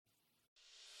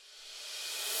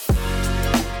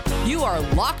You are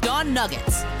Locked On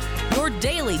Nuggets, your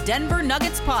daily Denver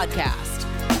Nuggets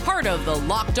podcast. Part of the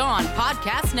Locked On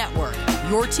Podcast Network,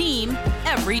 your team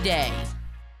every day.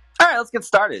 All right, let's get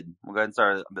started. We'll go ahead and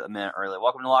start a minute early.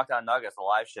 Welcome to Locked On Nuggets, the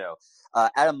live show.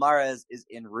 Adam Mares is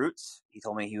en route. He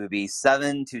told me he would be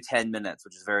 7 to 10 minutes,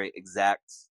 which is a very exact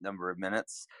number of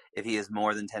minutes. If he is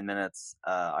more than 10 minutes,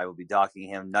 I will be docking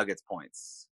him Nuggets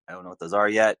points. I don't know what those are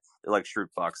yet. They're like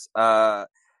Shroot Fox.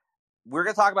 We're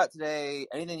going to talk about today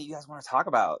anything that you guys want to talk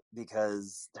about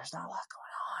because there's not a lot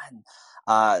going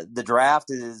on. The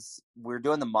draft is, we're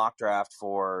doing the mock draft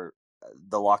for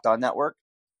the Locked On Network,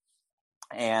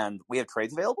 and we have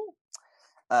trades available.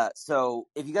 So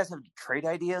if you guys have trade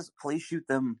ideas, please shoot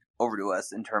them over to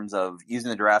us in terms of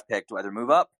using the draft pick to either move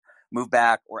up, move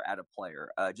back, or add a player.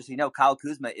 Just so you know, Kyle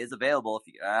Kuzma is available.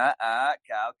 If you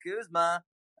Kyle Kuzma,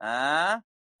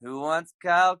 who wants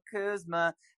Kyle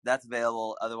Kuzma? That's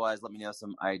available. Otherwise, let me know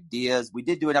some ideas. We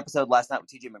did do an episode last night with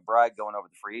TJ McBride going over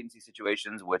the free agency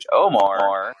situations, which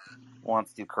Omar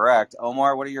wants to correct.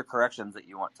 Omar, what are your corrections that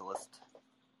you want to list?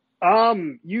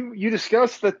 You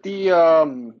discussed that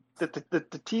the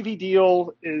TV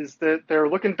deal is that they're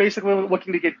basically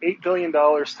looking to get $8 billion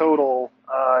total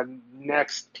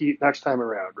next time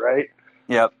around, right?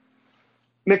 Yep.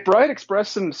 McBride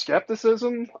expressed some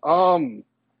skepticism.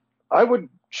 I would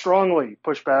strongly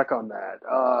push back on that.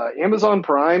 Amazon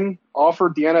Prime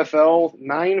offered the NFL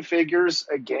 9 figures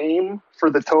a game for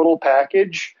the total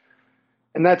package,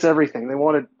 and that's everything. They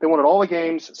wanted all the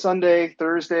games, Sunday,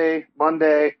 Thursday,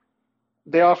 Monday.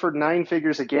 They offered 9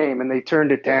 figures a game, and they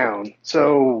turned it down.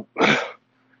 So, I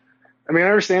mean, I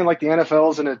understand like the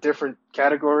NFL is in a different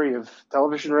category of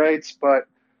television rights, but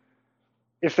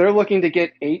if they're looking to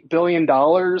get $8 billion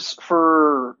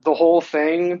for the whole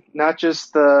thing, not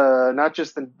just the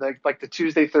the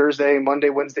Tuesday, Thursday,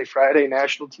 Monday, Wednesday, Friday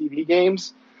national TV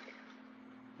games,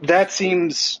 that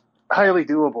seems highly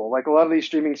doable. Like a lot of these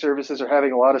streaming services are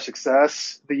having a lot of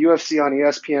success. The UFC on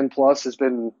ESPN Plus has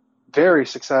been very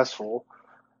successful,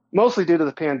 mostly due to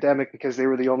the pandemic because they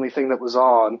were the only thing that was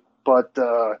on. But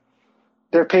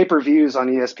their pay-per-views on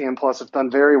ESPN Plus have done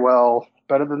very well,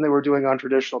 better than they were doing on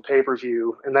traditional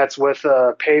pay-per-view. And that's with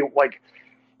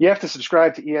you have to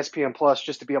subscribe to ESPN Plus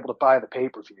just to be able to buy the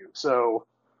pay-per-view. So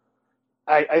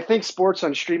I think sports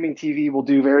on streaming TV will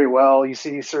do very well. You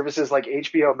see services like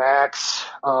HBO Max.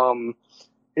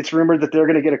 It's rumored that they're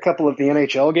going to get a couple of the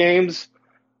NHL games.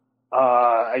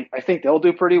 I think they'll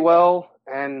do pretty well.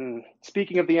 And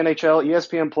speaking of the NHL,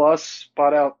 ESPN Plus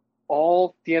bought out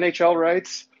all the NHL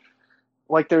rights.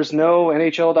 Like there's no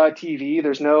NHL.TV,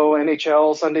 there's no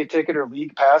NHL Sunday Ticket or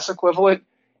League Pass equivalent.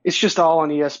 It's just all on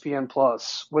ESPN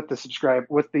Plus with the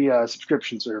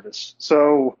subscription service.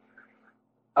 So,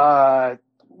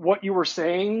 what you were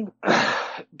saying,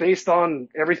 based on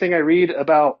everything I read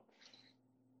about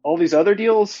all these other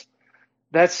deals,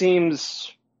 that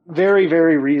seems very,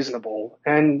 very reasonable.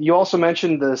 And you also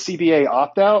mentioned the CBA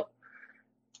opt-out.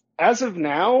 As of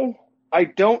now, I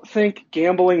don't think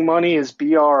gambling money is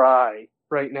BRI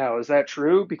right now. Is that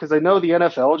true? Because I know the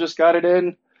NFL just got it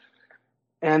in,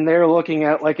 and they're looking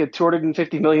at like a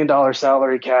 $250 million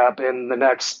salary cap in the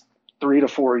next 3 to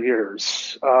 4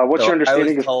 years. What's your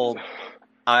understanding?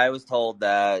 I was told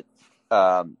that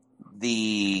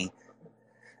the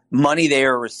money they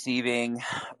are receiving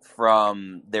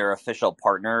from their official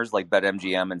partners like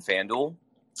BetMGM and FanDuel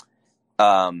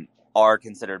are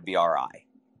considered BRI.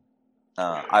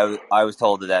 I was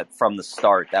told that from the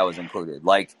start that was included.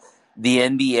 Like the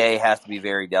NBA has to be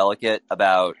very delicate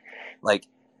about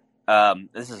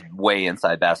this is way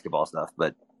inside basketball stuff,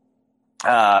 but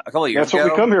a couple of years ago, that's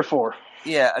what we come here for.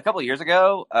 Yeah, a couple of years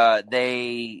ago,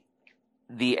 the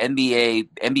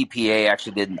NBPA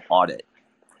actually did an audit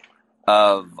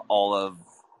of all of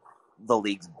the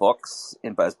league's books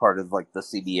as part of like the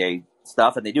CBA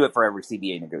stuff, and they do it for every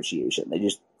CBA negotiation.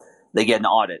 They get an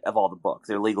audit of all the books.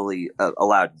 They're legally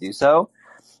allowed to do so.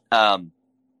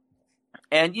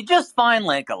 And you just find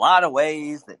like a lot of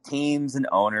ways that teams and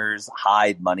owners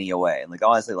hide money away. And like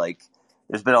honestly, like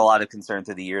there's been a lot of concern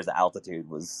through the years that altitude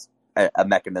was a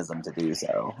mechanism to do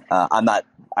so. I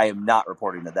am not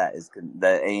reporting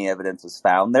that any evidence was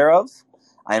found thereof.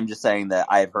 I am just saying that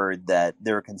I've heard that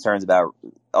there are concerns about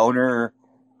NBA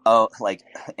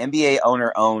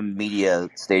owner-owned media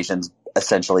stations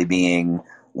essentially being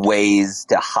ways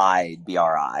to hide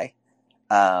BRI.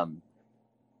 So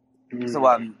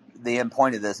the end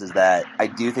point of this is that I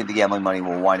do think the gambling money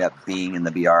will wind up being in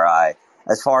the BRI.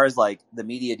 As far as like the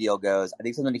media deal goes, I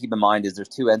think something to keep in mind is there's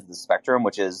two ends of the spectrum,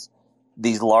 which is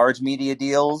these large media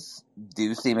deals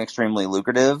do seem extremely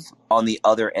lucrative. On the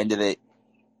other end of it,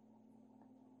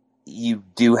 you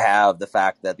do have the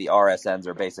fact that the RSNs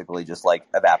are basically just like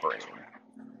evaporating,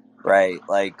 right?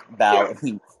 Like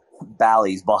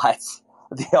Bally's bought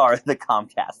the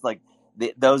Comcast, like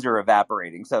those are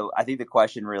evaporating. So I think the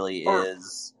question really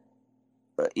is,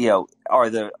 are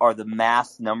the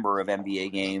mass number of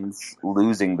NBA games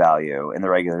losing value in the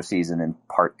regular season in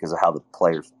part because of how the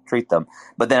players treat them?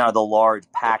 But then are the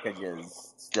large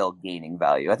packages still gaining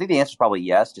value? I think the answer is probably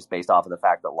yes, just based off of the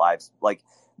fact that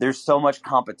there's so much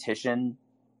competition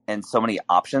and so many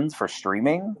options for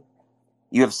streaming.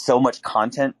 You have so much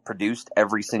content produced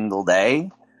every single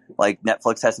day. Like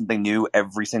Netflix has something new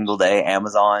every single day.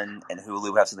 Amazon and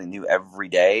Hulu have something new every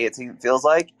day. It feels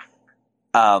like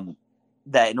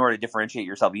that in order to differentiate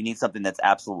yourself, you need something that's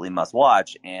absolutely must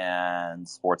watch, and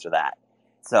sports are that.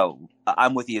 So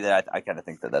I'm with you that I kind of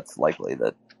think that that's likely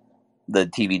that the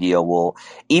TV deal will,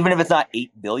 even if it's not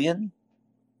 $8 billion,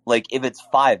 like if it's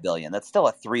 $5 billion, that's still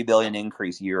a $3 billion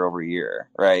increase year over year,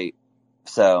 right?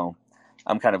 So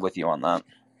I'm kind of with you on that.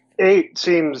 8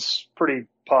 seems pretty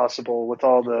possible with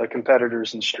all the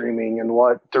competitors in streaming and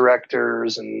what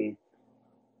directors and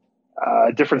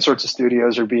different sorts of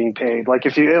studios are being paid. Like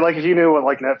if you knew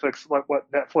what Netflix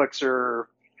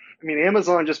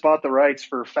Amazon just bought the rights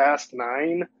for Fast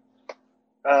 9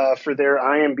 for their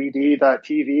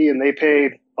IMBD.TV, and they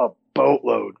paid a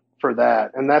boatload for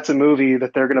that. And that's a movie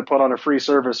that they're going to put on a free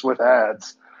service with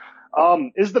ads.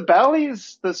 Is the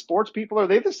Bally's, the sports people, are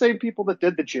they the same people that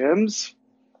did the gyms,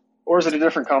 or is it a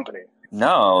different company?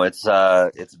 No, it's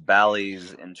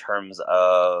Bally's in terms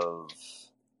of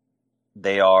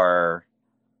they are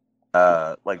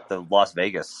like the Las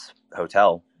Vegas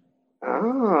hotel.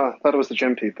 I thought it was the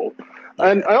gym people.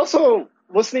 And I also,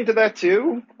 listening to that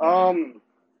too,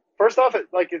 first off,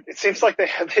 it seems like they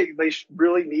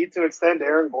really need to extend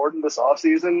Aaron Gordon this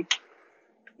offseason,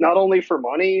 not only for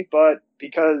money, but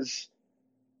because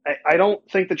I don't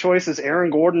think the choice is Aaron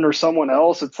Gordon or someone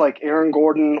else. It's like Aaron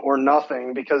Gordon or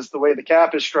nothing, because the way the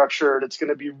cap is structured, it's going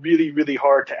to be really, really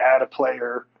hard to add a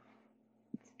player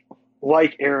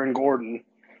like Aaron Gordon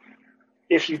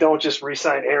if you don't just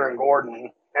re-sign Aaron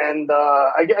Gordon. And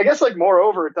I guess,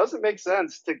 moreover, it doesn't make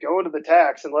sense to go into the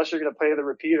tax unless you're going to pay the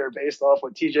repeater based off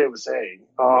what TJ was saying.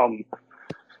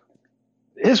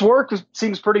 His work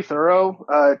seems pretty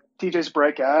thorough. TJ's a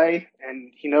bright guy,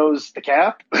 and he knows the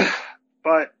cap.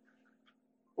 But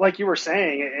like you were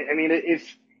saying,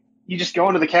 if you just go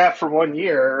into the cap for 1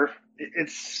 year,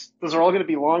 those are all going to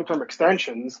be long-term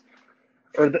extensions.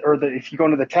 If you go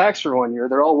into the tax for 1 year,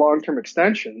 they're all long-term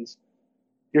extensions.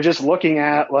 You're just looking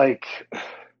at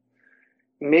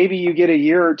maybe you get a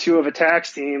year or two of a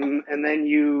tax team, and then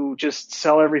you just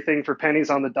sell everything for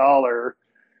pennies on the dollar,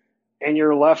 and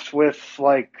you're left with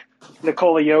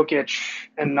Nikola Jokic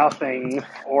and nothing,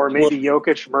 or maybe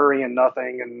Jokic, Murray, and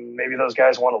nothing, and maybe those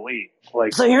guys want to leave.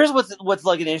 So here's what's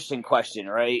an interesting question,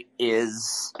 right?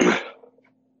 Is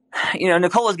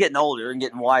Nikola's getting older and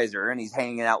getting wiser, and he's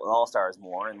hanging out with all-stars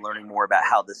more and learning more about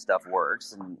how this stuff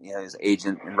works, and his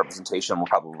agent and representation will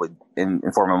probably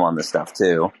inform him on this stuff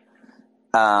too.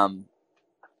 I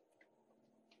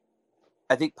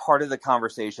think part of the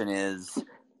conversation is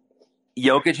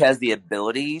Jokic has the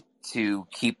ability to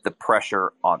keep the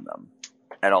pressure on them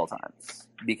at all times,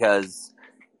 because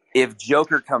if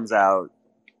Joker comes out,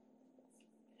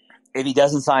 if he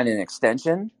doesn't sign an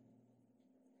extension,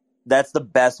 that's the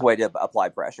best way to apply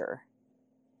pressure.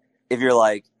 If you're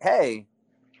like, hey,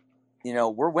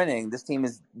 we're winning, this team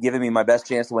is giving me my best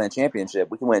chance to win a championship,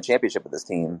 we can win a championship with this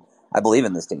team, I believe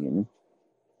in this team,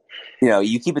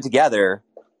 you keep it together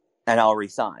and I'll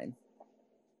re-sign.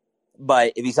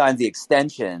 But if he signs the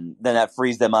extension, then that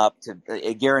frees them up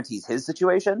it guarantees his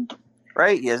situation,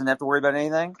 right? He doesn't have to worry about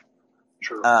anything.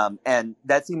 Sure. And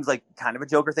that seems like kind of a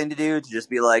Joker thing to do, to just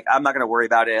be like, I'm not going to worry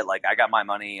about it. Like, I got my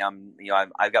money.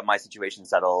 I've got my situation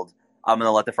settled. I'm going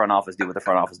to let the front office do what the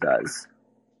front office does.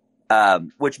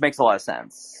 Which makes a lot of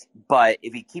sense. But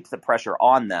if he keeps the pressure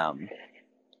on them,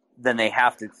 then they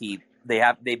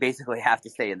basically have to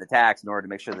stay in the tax in order to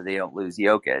make sure that they don't lose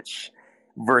Jokic.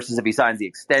 Versus if he signs the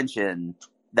extension,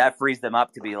 that frees them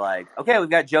up to be like, okay, we've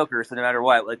got Joker, so no matter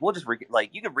what, we'll just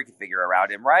you can reconfigure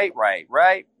around him, right?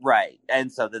 And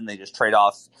so then they just trade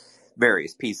off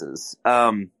various pieces.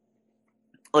 I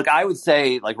would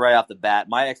say, right off the bat,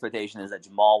 my expectation is that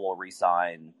Jamal will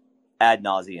re-sign ad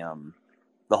nauseum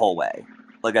the whole way.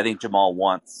 I think Jamal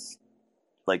wants,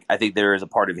 I think there is a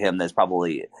part of him that's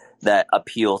probably that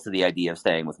appeals to the idea of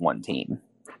staying with one team.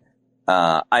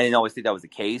 I didn't always think that was the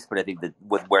case, but I think that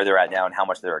with where they're at now and how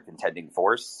much they're a contending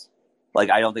force,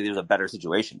 I don't think there's a better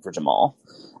situation for Jamal.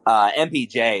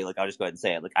 MPJ, I'll just go ahead and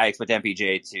say it. I expect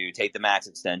MPJ to take the max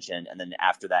extension, and then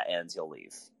after that ends, he'll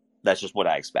leave. That's just what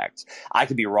I expect. I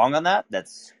could be wrong on that.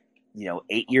 That's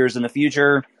 8 years in the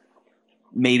future.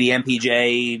 Maybe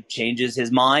MPJ changes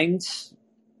his mind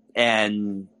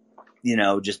and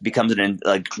just becomes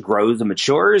grows and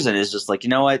matures and is just like, you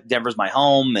know what, Denver's my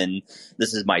home and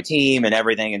this is my team and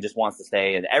everything, and just wants to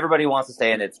stay, and everybody wants to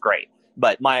stay, and it's great.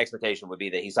 But my expectation would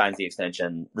be that he signs the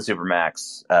extension, the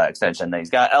Supermax extension that he's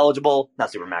got eligible,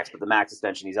 not Supermax, but the max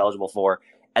extension he's eligible for,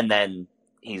 and then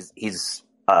he's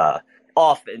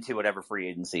off into whatever free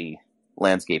agency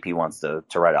landscape he wants to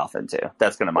ride off into.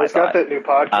 That's going to my He's got that new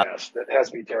podcast that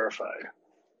has me terrified.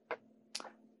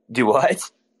 Do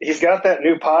what? He's got that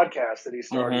new podcast that he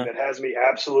started that has me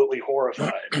absolutely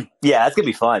horrified. Yeah, it's going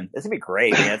to be fun. It's going to be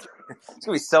great, man. It's going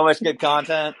to be so much good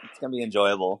content. It's going to be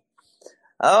enjoyable.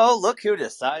 Oh, look who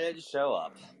decided to show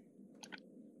up.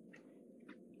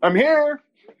 I'm here.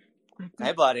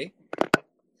 Hey, buddy.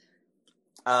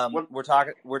 We're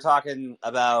talking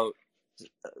about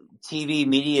TV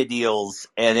media deals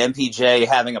and MPJ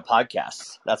having a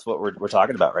podcast. That's what we're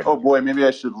talking about right now. Oh boy, maybe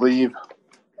I should leave.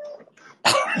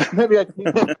 maybe I should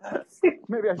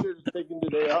have taken the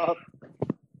day off.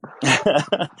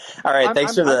 All right, I'm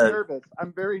nervous.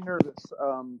 I'm very nervous.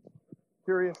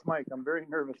 Curious Mike, I'm very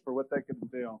nervous for what that could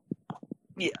entail.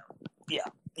 Yeah.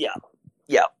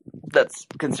 That's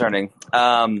concerning.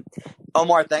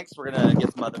 Omar, thanks. We're gonna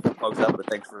get some other folks up, but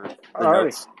thanks for the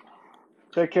notes.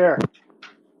 Take care.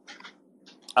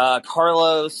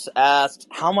 Carlos asked,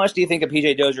 how much do you think a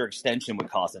PJ Dozier extension would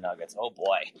cost the Nuggets? Oh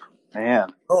boy,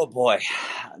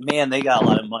 man, they got a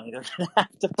lot of money they're gonna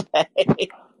have to pay.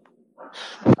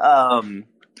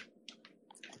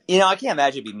 I can't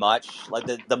imagine it'd be much. Like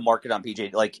the market on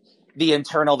PJ, like the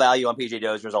internal value on PJ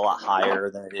Dozier is a lot higher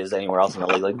than it is anywhere else in the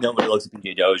league. Like nobody looks at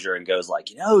PJ Dozier and goes like,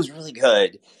 he's really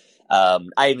good.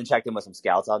 I even checked in with some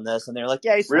scouts on this, and they're like,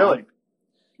 yeah, he's really. Fine.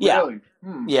 Yeah. Really?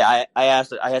 Yeah, I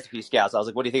asked a few scouts. I was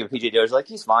like, what do you think of PJ Dozier? Like,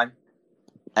 he's fine.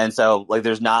 And so,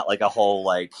 there's not, a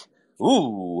whole,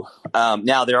 ooh.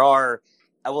 Now, there are,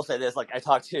 I will say this, I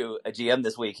talked to a GM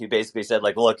this week who basically said,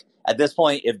 look, at this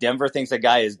point, if Denver thinks a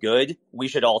guy is good, we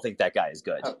should all think that guy is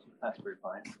good. Oh, that's pretty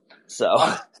fine. So.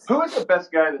 Who is the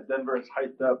best guy that Denver has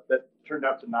hyped up that turned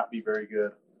out to not be very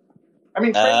good? I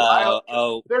mean, Trey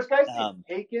Lyles. There's guys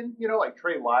taken, like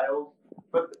Trey Lyles.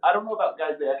 But I don't know about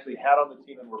guys they actually had on the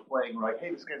team and were playing. We're like,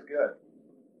 hey, this guy's good.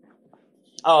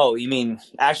 Oh, you mean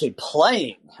actually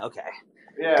playing? Okay.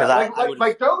 Yeah,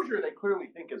 like Dozier, they clearly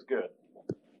think is good.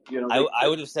 I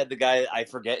would have said the guy, I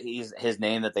forget his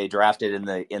name, that they drafted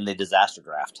in the disaster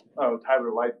draft. Oh,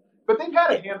 Tyler Light. But they've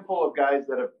had a handful of guys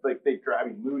that have they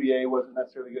drafted. Moutier wasn't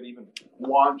necessarily good. Even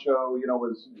Juancho,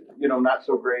 was not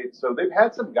so great. So they've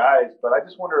had some guys, but I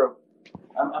just wonder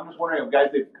I'm just wondering if guys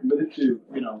they've committed to,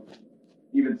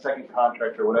 even second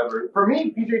contract or whatever. For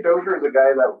me, PJ Dozier is a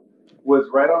guy that was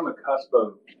right on the cusp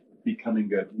of becoming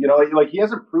good. He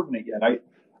hasn't proven it yet.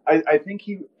 I think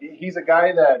he's a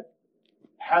guy that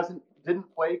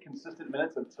didn't play consistent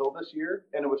minutes until this year,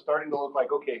 and it was starting to look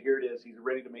like, okay, here it is. He's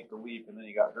ready to make the leap, and then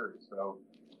he got hurt. So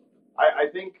I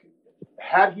think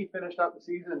had he finished out the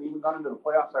season and even gone into the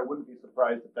playoffs, I wouldn't be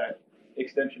surprised if that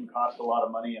extension cost a lot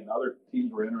of money and other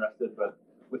teams were interested. But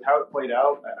with how it played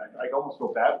out, I almost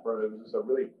feel bad for it. It was just a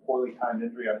really poorly timed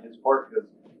injury on his part because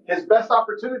his best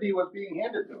opportunity was being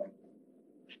handed to him.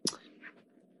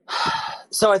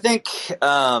 So I think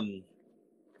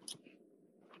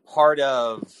part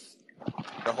of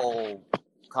the whole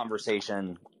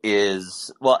conversation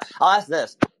is, well, I'll ask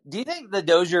this. Do you think the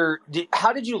Dozier,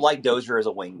 how did you like Dozier as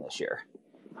a wing this year?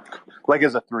 Like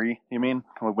as a 3, you mean?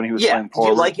 When he was playing forward?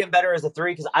 Do you like him better as a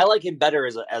 3? Because I like him better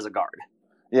as a guard.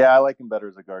 Yeah, I like him better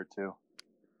as a guard, too.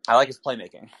 I like his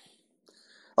playmaking.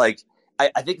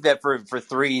 I think that for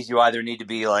threes, you either need to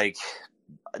be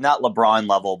not LeBron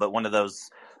level, but one of those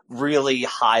really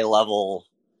high level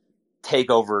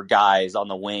takeover guys on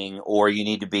the wing, or you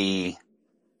need to be,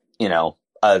 not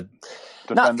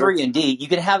 3-and-D. You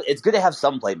can have, it's good to have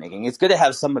some playmaking. It's good to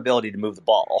have some ability to move the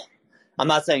ball. I'm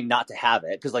not saying not to have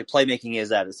it, because playmaking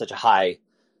is at such a high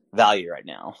value right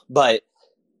now. But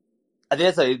I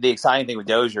think that's the exciting thing with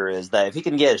Dozier is that if he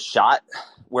can get a shot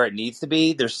where it needs to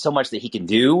be, there's so much that he can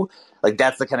do.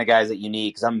 That's the kind of guys that you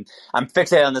need. Because I'm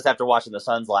fixated on this after watching the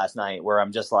Suns last night, where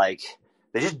I'm just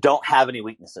they just don't have any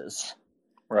weaknesses.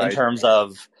 Right. In terms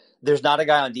of, there's not a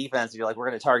guy on defense that you're we're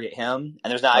going to target him,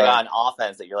 and there's not a guy on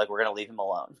offense that you're we're going to leave him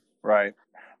alone. Right.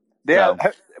 Yeah.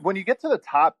 So, when you get to the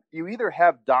top, you either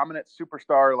have dominant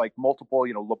superstar multiple,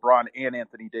 LeBron and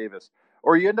Anthony Davis,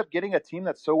 or you end up getting a team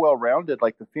that's so well-rounded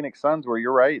like the Phoenix Suns, where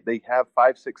you're right, they have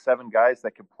 5, 6, 7 guys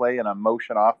that can play in a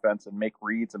motion offense and make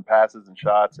reads and passes and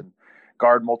shots and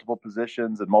guard multiple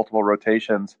positions and multiple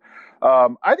rotations.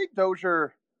 I think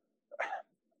Dozier,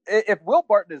 if Will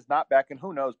Barton is not back, and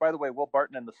who knows, by the way, Will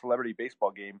Barton in the celebrity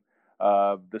baseball game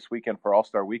this weekend for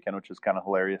All-Star Weekend, which is kind of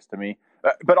hilarious to me.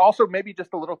 But also maybe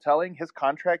just a little telling, his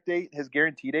contract date, his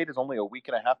guarantee date is only a week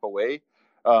and a half away.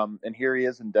 And here he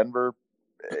is in Denver,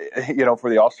 for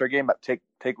the All-Star game.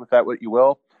 Take with that what you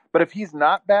will. But if he's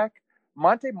not back,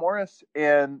 Monte Morris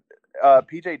and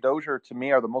PJ Dozier, to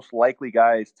me, are the most likely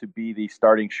guys to be the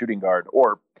starting shooting guard,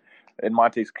 or in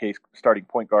Monte's case, starting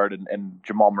point guard, and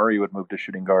Jamal Murray would move to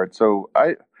shooting guard. So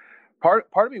part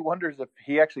of me wonders if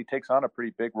he actually takes on a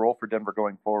pretty big role for Denver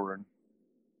going forward.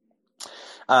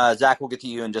 Zach, we'll get to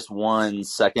you in just 1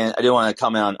 second. I do want to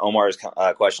comment on Omar's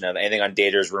question of anything on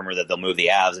Dater's rumor that they'll move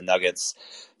the Avs and Nuggets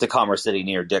to Commerce City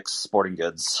near Dick's Sporting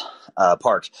Goods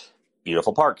Park.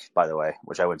 Beautiful park, by the way,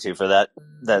 which I went to for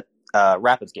that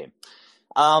Rapids game.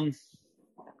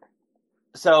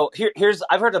 So here's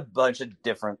I've heard a bunch of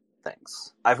different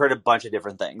things. I've heard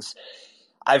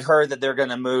that they're going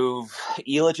to move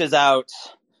Elitch's out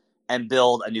and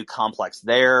build a new complex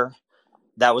there.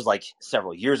 That was like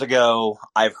several years ago.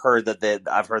 I've heard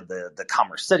the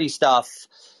Commerce City stuff.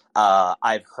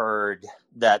 I've heard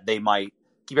that they might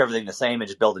keep everything the same and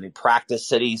just build a new practice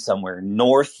city somewhere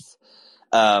north,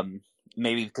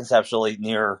 maybe conceptually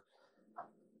near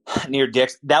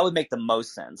Dick's. That would make the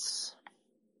most sense.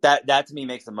 That to me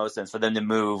makes the most sense for them to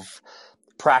move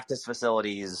practice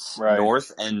facilities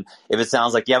north. And if it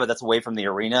sounds like, but that's away from the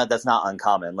arena, that's not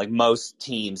uncommon. Like most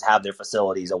teams have their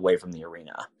facilities away from the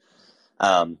arena.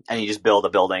 And you just build a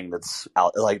building that's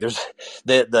out. Like there's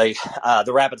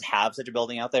the Rapids have such a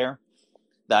building out there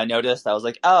that I noticed. I was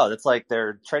like, oh, that's like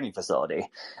their training facility.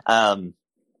 So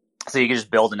you can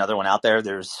just build another one out there.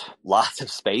 There's lots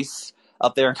of space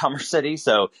up there in Commerce City,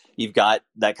 so you've got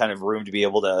that kind of room to be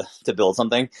able to build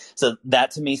something. So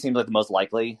that to me seems like the most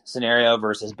likely scenario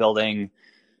versus building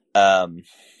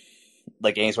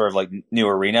like any sort of like new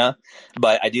arena.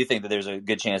 But I do think that there's a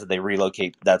good chance that they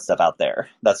relocate that stuff out there.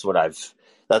 That's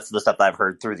the stuff that I've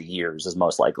heard through the years is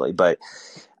most likely. But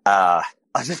I'll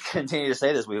just continue to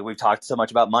say this. We've talked so much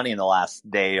about money in the last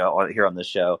day here on this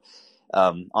show,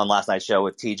 on last night's show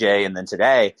with TJ, and then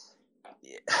today.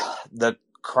 The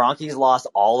Kroenkes lost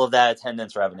all of that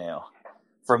attendance revenue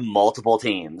from multiple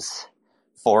teams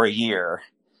for a year,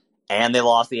 and they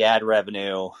lost the ad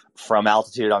revenue from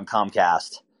Altitude on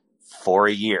Comcast for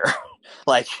a year.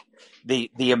 Like the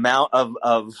amount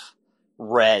of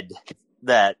red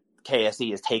that KSE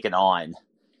has taken on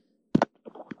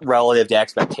relative to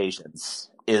expectations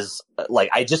is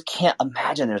like, I just can't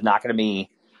imagine there's not going to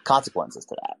be consequences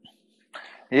to that.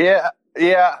 Yeah.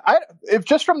 If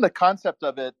just from the concept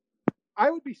of it, I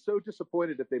would be so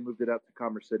disappointed if they moved it out to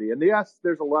Commerce City. And yes,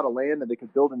 there's a lot of land and they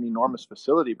could build an enormous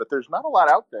facility, but there's not a lot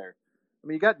out there. I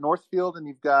mean, you got Northfield and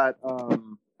you've got,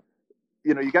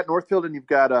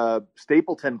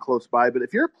 Stapleton close by. But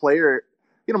if you're a player,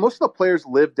 most of the players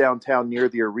live downtown near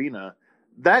the arena.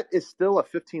 That is still a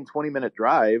 15, 20-minute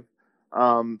drive.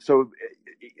 So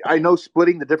I know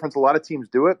splitting the difference, a lot of teams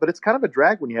do it, but it's kind of a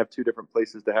drag when you have two different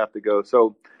places to have to go.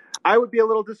 So I would be a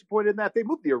little disappointed in that. If they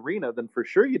moved the arena, then for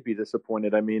sure you'd be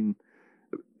disappointed. I mean,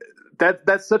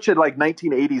 that's such a like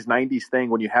 1980s, 90s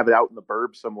thing when you have it out in the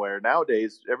burbs somewhere.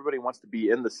 Nowadays, everybody wants to be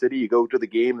in the city. You go to the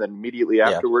game, then immediately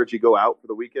afterwards you go out for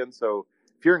the weekend. So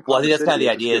if you're in Commerce I think that's City, kind of the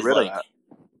idea is like,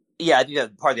 I think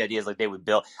that part of the idea is like they would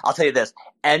build. I'll tell you this: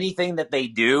 anything that they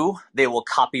do, they will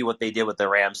copy what they did with the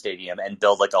Rams Stadium and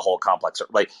build like a whole complex.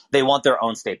 Like they want their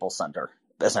own Staples Center,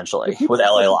 essentially, with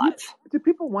LA Live. Do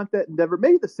people want that in Denver?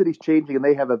 Maybe the city's changing and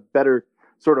they have a better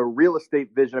sort of real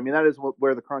estate vision. I mean, that is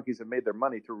where the Kroenkes have made their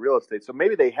money, through real estate. So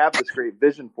maybe they have this great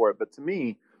vision for it. But to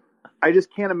me, I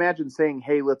just can't imagine saying,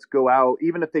 hey, let's go out.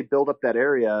 Even if they build up that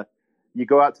area, you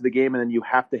go out to the game and then you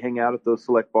have to hang out at those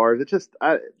select bars. It's just,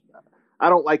 I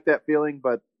don't like that feeling,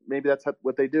 but maybe that's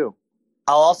what they do.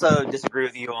 I'll also disagree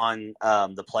with you on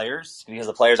the players, because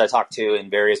the players I talked to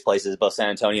in various places, both San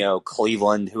Antonio,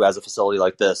 Cleveland, who has a facility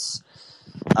like this,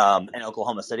 and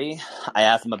Oklahoma City, I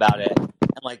asked them about it.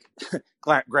 And like,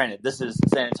 granted, this is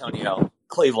San Antonio,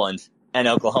 Cleveland, and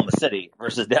Oklahoma City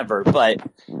versus Denver, but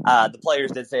the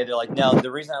players did say, they're like, no,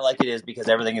 the reason I like it is because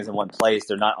everything is in one place.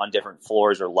 They're not on different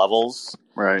floors or levels.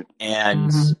 Right.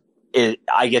 And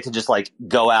I get to just like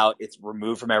go out. It's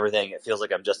removed from everything. It feels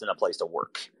like I'm just in a place to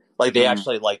work. Like they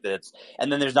actually like that.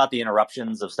 And then there's not the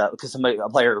interruptions of stuff, because a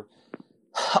player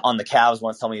on the Cavs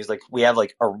once told me, he's like, we have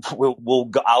like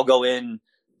I'll go in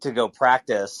to go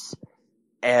practice,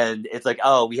 and it's like,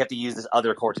 oh, we have to use this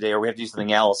other court today, or we have to do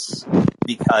something else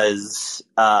because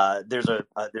there's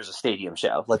a stadium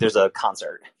show, like there's a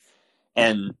concert.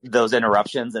 And those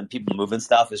interruptions and people moving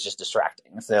stuff is just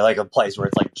distracting. So like a place where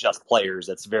it's like just players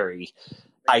that's very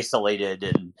isolated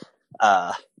and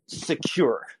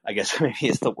secure, I guess maybe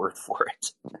is the word for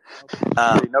it.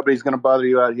 Nobody's going to bother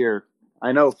you out here.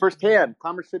 I know firsthand.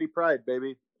 Commerce City pride,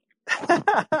 baby.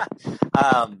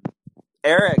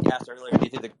 Eric asked earlier, do you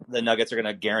think the Nuggets are going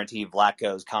to guarantee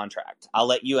Vlatko's contract? I'll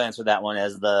let you answer that one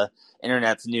as the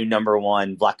internet's new number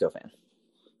one Vlatko fan.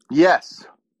 Yes.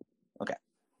 Okay.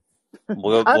 I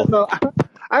don't know.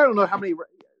 I don't know how many.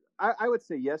 I would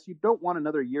say yes. You don't want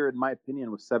another year, in my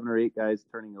opinion, with 7 or 8 guys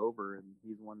turning over, and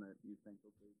he's one that you think.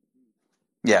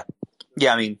 Yeah.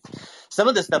 Yeah, I mean, some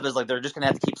of this stuff is like they're just going to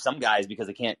have to keep some guys because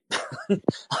they can't,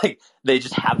 like, they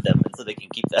just have them, and so they can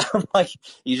keep them. Like,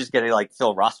 you just got to, like,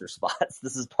 fill roster spots.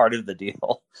 This is part of the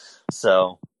deal.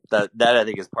 So that I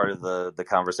think is part of the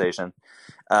conversation.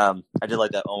 I did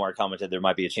like that Omar commented there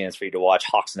might be a chance for you to watch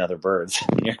Hawks and Other Birds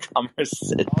near Commerce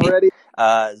City. Already?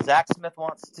 Zach Smith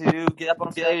wants to get up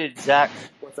on stage. Zach,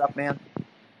 what's up, man?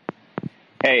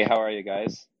 Hey, how are you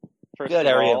guys? Good,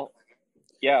 how are you?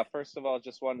 Yeah, first of all,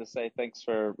 just wanted to say thanks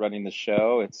for running the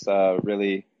show. It's a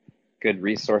really good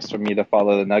resource for me to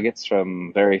follow the Nuggets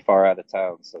from very far out of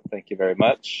town. So thank you very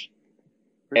much.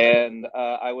 And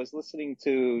I was listening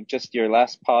to just your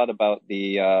last pod about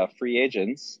the free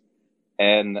agents.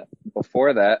 And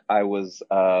before that, I was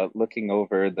looking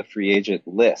over the free agent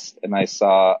list, and I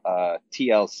saw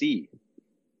TLC,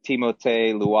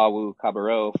 Timothé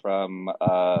Luwawu-Cabarrot from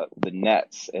the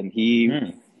Nets. And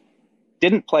he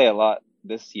didn't play a lot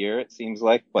this year, it seems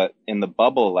like, but in the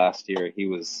bubble last year, he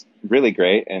was really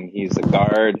great, and he's a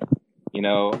guard,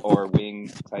 or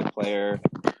wing type player,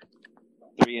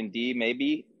 3-and-D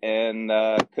maybe, and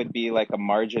could be like a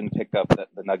margin pickup that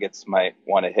the Nuggets might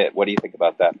want to hit. What do you think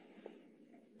about that?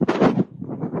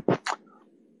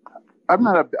 I'm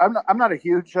not a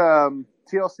huge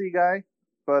TLC guy,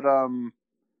 but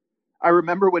I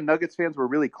remember when Nuggets fans were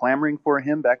really clamoring for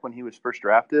him back when he was first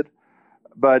drafted.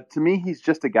 But to me, he's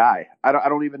just a guy. I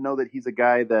don't even know that he's a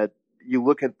guy that you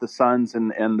look at the Suns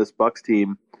and this Bucks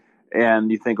team and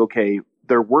you think, okay,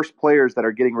 their worst players that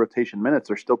are getting rotation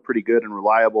minutes are still pretty good and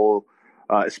reliable,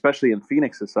 especially in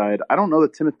Phoenix's side. I don't know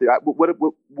that Timothy.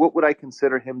 What would I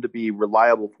consider him to be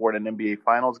reliable for in an NBA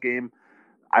Finals game?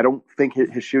 I don't think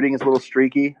his shooting is a little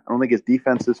streaky. I don't think his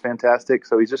defense is fantastic.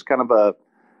 So he's just kind of a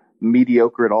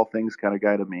mediocre at all things kind of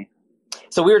guy to me.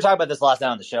 So we were talking about this last night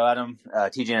on the show, Adam.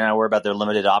 TJ and I were about their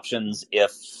limited options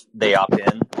if they opt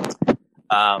in.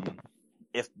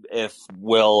 If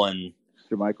Will and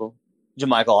Jermichael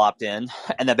opt in,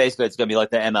 and then basically it's going to be like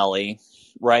the MLE,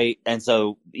 right? And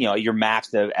so you're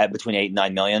maxed at between 8 and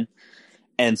 9 million.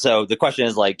 And so the question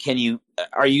is like, can you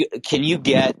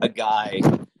get a guy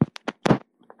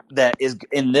that is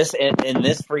in this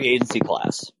free agency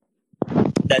class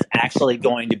that's actually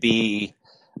going to be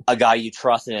a guy you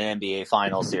trust in an NBA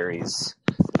Final Series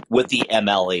with the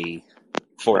MLE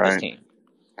for this team?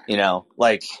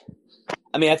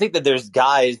 I think that there's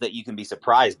guys that you can be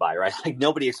surprised by, right? Like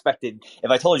nobody expected. If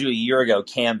I told you a year ago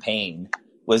Cam Payne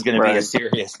was going to be a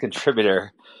serious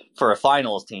contributor for a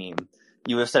Finals team,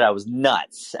 you would have said I was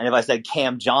nuts. And if I said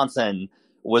Cam Johnson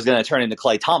was going to turn into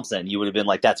Klay Thompson, you would have been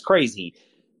like, that's crazy.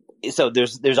 So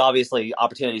there's obviously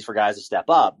opportunities for guys to step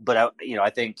up, but I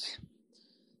think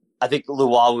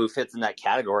Luwawu fits in that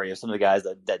category of some of the guys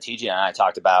that TJ and I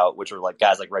talked about, which were like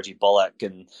guys like Reggie Bullock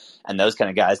and those kind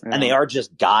of guys. Yeah. And they are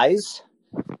just guys,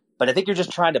 but I think you're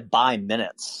just trying to buy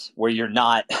minutes where you're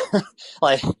not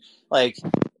like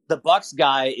the Bucks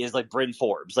guy is like Bryn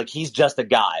Forbes. Like he's just a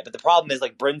guy, but the problem is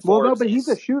like Bryn Forbes. Well, no, but he's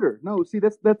a shooter. No, see,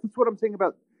 that's what I'm saying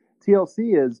about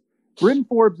TLC is Bryn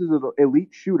Forbes is an elite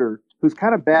shooter who's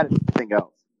kind of bad at everything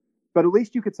else. But at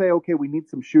least you could say, okay, we need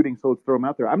some shooting, so let's throw him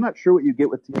out there. I'm not sure what you get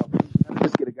with TLC. You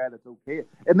just get a guy that's okay.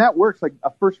 And that works. Like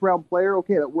a first-round player,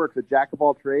 okay, that works. A jack of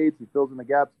all trades, he fills in the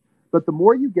gaps. But the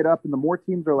more you get up and the more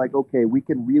teams are like, okay, we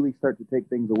can really start to take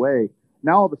things away,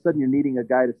 now all of a sudden you're needing a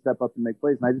guy to step up and make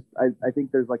plays. And I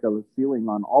think there's like a ceiling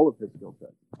on all of his skill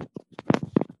set.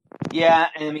 Yeah,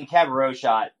 and I mean, Cabarrot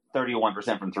shot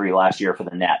 31% from 3 last year for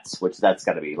the Nets, which that's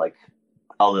got to be like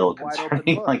a little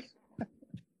concerning. Like,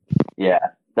 yeah.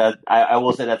 That I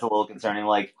will say that's a little concerning.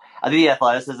 Like, I think the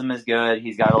athleticism is good.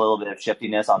 He's got a little bit of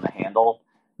shiftiness on the handle.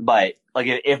 But like,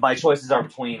 if my choices are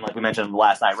between, like we mentioned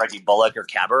last night, Reggie Bullock or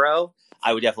Cabarrot,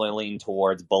 I would definitely lean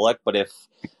towards Bullock. But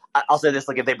I'll say this,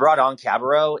 like if they brought on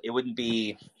Cabarrot, it wouldn't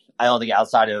be, I don't think,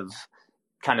 outside of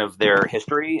kind of their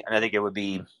history, and I think it would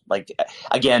be like,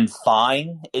 again,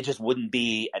 fine. It just wouldn't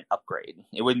be an upgrade.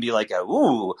 It wouldn't be like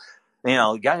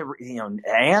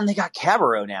and they got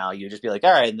Cabarrot now. You'd just be like,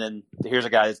 all right, and then here's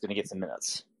a guy that's going to get some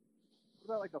minutes.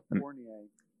 What about like a Fournier?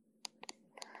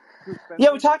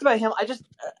 Yeah, we talked about him. I just,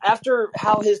 after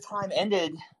how his time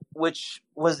ended, which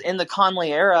was in the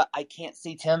Conley era, I can't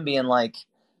see Tim being like,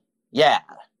 yeah.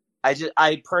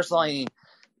 I personally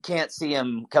can't see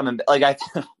him coming. Like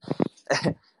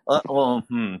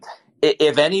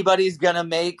if anybody's gonna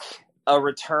make a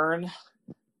return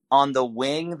on the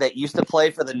wing that used to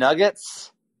play for the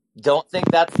Nuggets, don't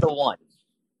think that's the one.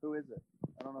 Who is it?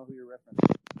 I don't know who you're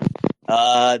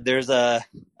referencing. There's a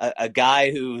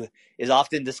guy who is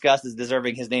often discussed as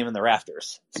deserving his name in the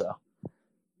rafters. So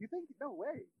you think? No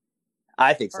way.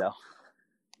 I think so.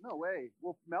 No way.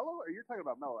 Well, Melo, or you're talking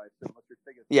about Melo? I assume. Unless you're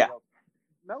thinking. Yeah.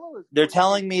 Melo is. They're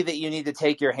telling me that you need to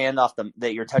take your hand off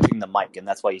that you're touching the mic, and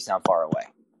that's why you sound far away.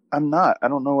 I'm not. I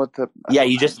don't know what the. Yeah,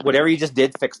 whatever you just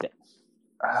did, fixed it.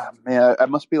 Man, I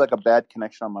must be like a bad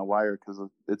connection on my wire because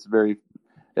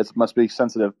it must be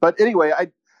sensitive. But anyway,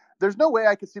 there's no way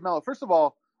I could see Melo. First of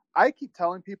all, I keep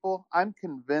telling people I'm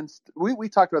convinced. We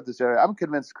talked about this earlier. I'm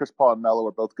convinced Chris Paul and Melo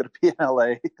are both going to be in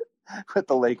LA with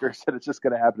the Lakers, and it's just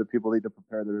going to happen. People need to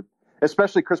prepare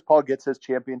especially Chris Paul gets his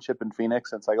championship in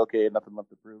Phoenix, and it's like, okay, nothing left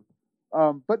to prove.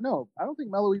 But no, I don't think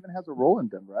Melo even has a role in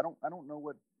Denver. I don't know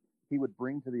what he would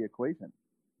bring to the equation.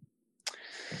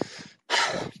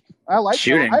 I like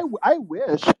shooting. I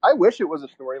wish it was a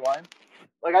storyline.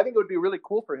 Like, I think it would be really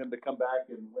cool for him to come back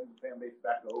and win the fan base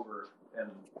back over and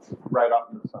ride off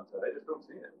into the sunset. I just don't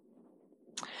see it.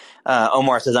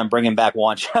 Omar says, I'm bringing back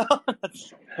Juancho.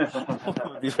 That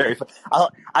would be very fun.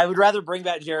 I would rather bring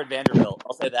back Jared Vanderbilt.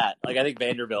 I'll say that. Like, I think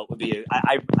Vanderbilt would be.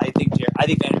 I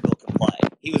think Vanderbilt can play.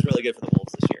 He was really good for the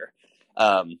Wolves this year,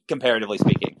 comparatively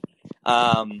speaking.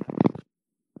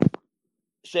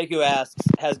 Sheku asks,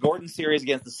 has Gordon's series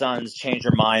against the Suns changed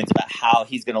your minds about how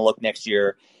he's going to look next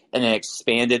year in an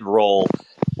expanded role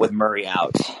with Murray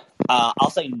out? I'll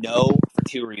say no for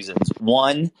two reasons.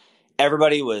 One,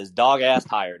 everybody was dog-ass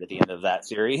tired at the end of that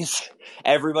series.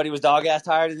 Everybody was dog-ass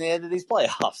tired at the end of these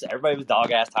playoffs. Everybody was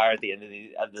dog-ass tired at the end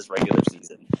of this regular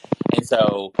season. And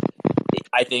so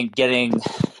I think getting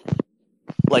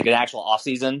like an actual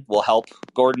offseason will help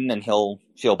Gordon, and he'll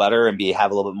feel better and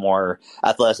have a little bit more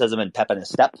athleticism and pep in his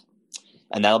step,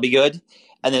 and that'll be good.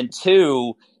 And then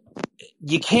two,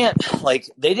 you can't,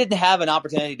 they didn't have an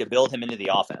opportunity to build him into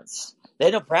the offense. They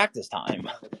had no practice time.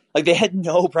 They had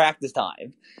no practice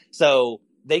time. So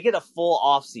they get a full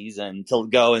off season to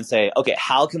go and say, okay,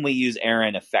 how can we use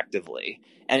Aaron effectively?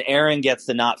 And Aaron gets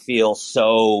to not feel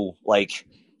so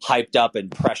hyped up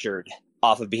and pressured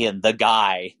off of being the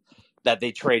guy that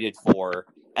they traded for,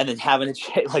 and then having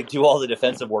to do all the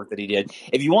defensive work that he did.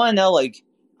 If you want to know,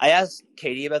 I asked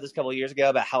Katie about this a couple of years ago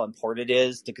about how important it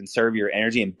is to conserve your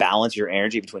energy and balance your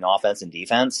energy between offense and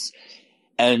defense.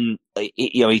 And,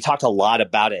 he talked a lot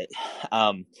about it.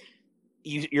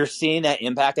 You're seeing that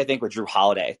impact, I think, with Drew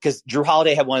Holiday, because Drew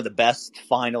Holiday had one of the best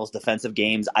finals defensive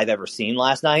games I've ever seen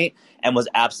last night and was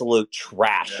absolute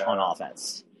trash on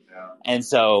offense. Yeah. And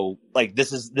so,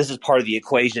 this is part of the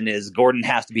equation is Gordon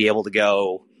has to be able to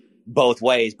go both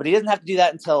ways, but he doesn't have to do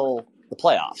that until the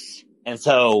playoffs. And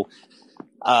so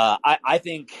I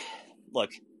think,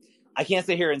 I can't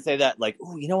sit here and say that,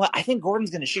 oh, you know what? I think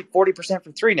Gordon's going to shoot 40%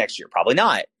 from three next year. Probably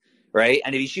not, right?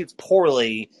 And if he shoots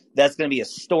poorly, that's going to be a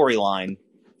storyline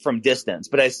from distance.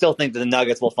 But I still think that the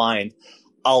Nuggets will find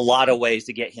a lot of ways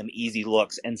to get him easy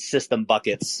looks and system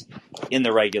buckets in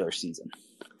the regular season.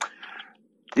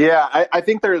 Yeah, I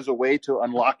think there is a way to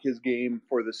unlock his game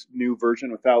for this new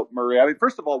version without Murray. I mean,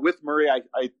 first of all, with Murray,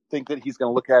 I think that he's going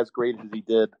to look as great as he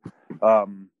did,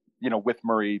 with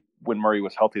Murray when Murray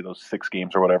was healthy, those 6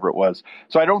 games or whatever it was.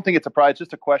 So I don't think it's a prize,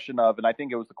 just a question of, and I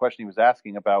think it was the question he was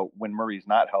asking about when Murray's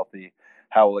not healthy,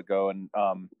 how will it go? And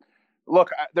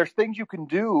look, there's things you can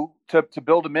do to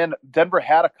build him in. Denver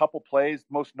had a couple plays,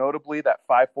 most notably that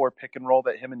 5-4 pick and roll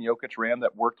that him and Jokic ran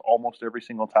that worked almost every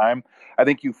single time. I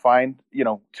think you find,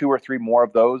 2 or 3 more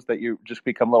of those that you just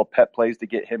become little pet plays to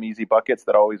get him easy buckets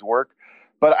that always work.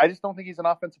 But I just don't think he's an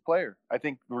offensive player. I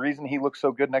think the reason he looks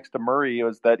so good next to Murray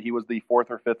is that he was the 4th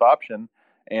or 5th option,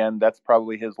 and that's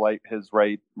probably his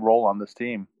right role on this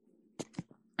team.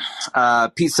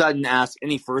 Pete Sutton asks,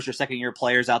 any first or second year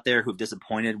players out there who've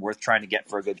disappointed worth trying to get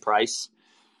for a good price?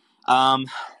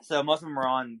 So most of them are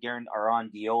on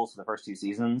deals for the first 2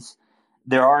 seasons.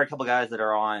 There are a couple guys that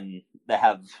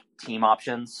have team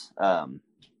options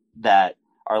that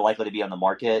are likely to be on the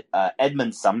market.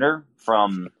 Edmund Sumner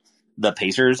from the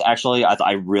Pacers, actually,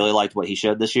 I really liked what he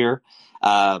showed this year.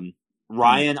 Ryan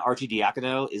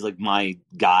Arcidiacono is my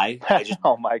guy.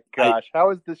 Oh my gosh,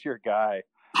 how is this your guy?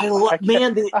 I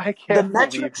can't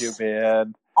believe you,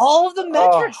 man. all of the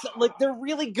metrics, like they're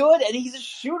really good, and he's a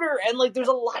shooter, and like there's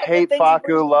a lot of hate good things.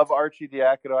 Facu, love Archie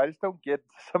Diacono. I just don't get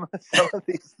some of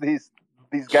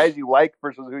these guys you like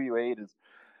versus who you hate is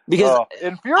because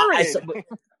infuriating.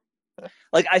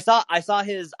 I saw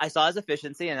his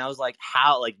efficiency, and I was like,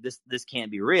 how, like this can't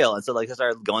be real. And so like I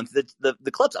started going through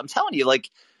the clips. I'm telling you, like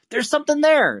there's something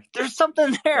there. There's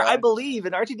something there. Yeah. I believe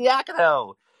in Archie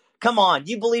Diacono. Come on,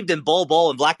 you believed in Bol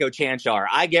Bol and Blacko Chanchar.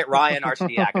 I get Ryan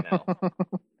Arcidiacono.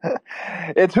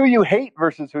 It's who you hate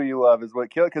versus who you love is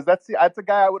what kills. Because that's a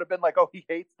guy I would have been like, oh, he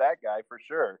hates that guy for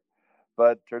sure.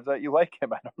 But turns out you like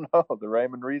him. I don't know the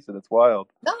rhyme and reason. It's wild.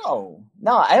 No,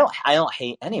 I don't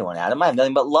hate anyone, Adam. I have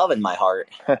nothing but love in my heart.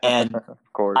 And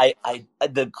of course, I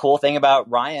the cool thing about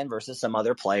Ryan versus some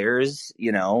other players,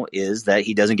 is that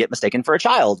he doesn't get mistaken for a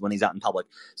child when he's out in public.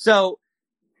 So.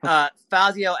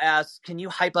 Fazio asks, can you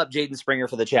hype up Jaden Springer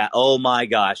for the chat? Oh my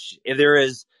gosh. If there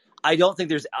is, I don't think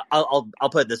there's, I'll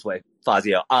put it this way,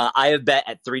 Fazio. I have bet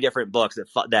at 3 different books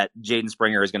that Jaden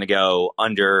Springer is going to go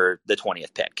under the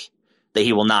 20th pick, that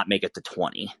he will not make it to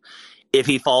 20. If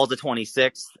he falls to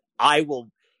 26th, I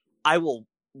will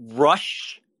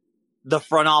rush the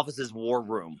front office's war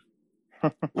room,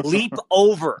 leap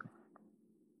over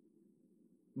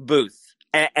Booth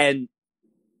and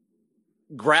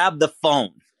grab the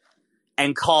phone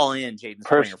and call in Jaden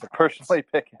Springer. Personally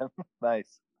pick him. Nice.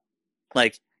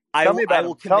 Like, tell me about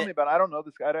him. Tell me about him. I don't know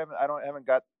this guy. I haven't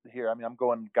got here. I mean, I'm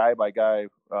going guy by guy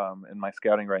in my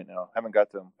scouting right now. I haven't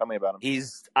got to him. Tell me about him.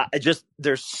 He's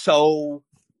there's so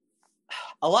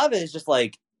a lot of it is just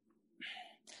like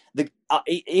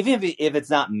even if it's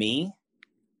not me,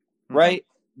 right?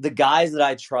 The guys that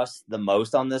I trust the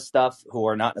most on this stuff, who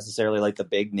are not necessarily like the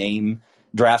big name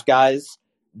draft guys,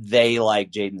 they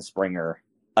like Jaden Springer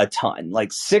a ton. Like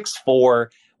 6'4"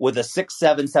 with a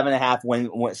 6'7", 7.5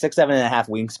 6'7.5"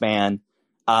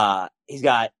 wingspan. He's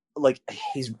got like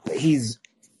he's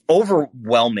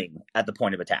overwhelming at the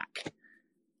point of attack.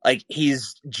 Like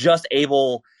he's just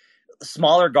able.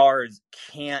 Smaller guards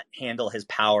can't handle his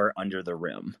power under the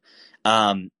rim.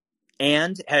 And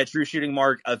had a true shooting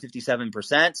mark of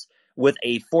 57% with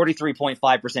a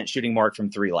 43.5% shooting mark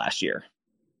from 3 last year.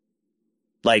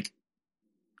 Like,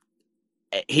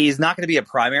 he's not going to be a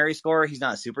primary scorer. He's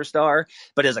not a superstar,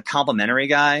 but as a complimentary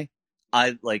guy,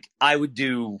 I would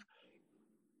do,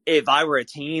 if I were a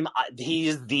team,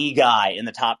 he's the guy in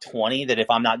the top 20 that if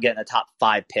I'm not getting a top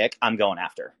 5 pick, I'm going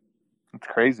after. That's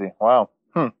crazy. Wow.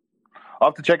 I'll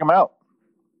have to check him out.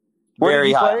 Where did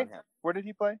he play? Where did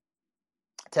he play?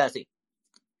 Tennessee.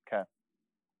 Okay.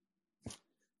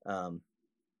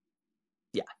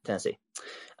 Yeah, Tennessee.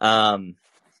 I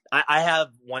have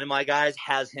one of my guys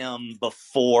has him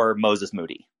before Moses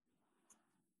Moody.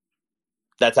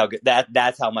 That's how good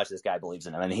that's how much this guy believes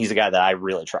in him, and he's a guy that I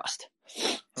really trust.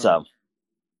 So,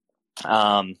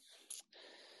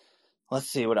 let's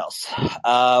see what else.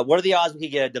 What are the odds we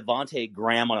get a Devontae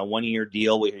Graham on a 1-year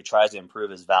deal where he tries to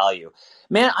improve his value?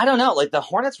 Man, I don't know. Like the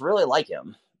Hornets really like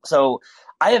him, so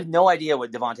I have no idea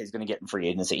what Devontae's going to get in free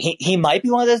agency. He might be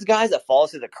one of those guys that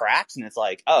falls through the cracks, and it's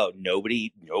like, oh,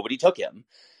 nobody took him.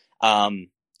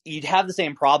 You'd have the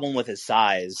same problem with his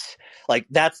size. Like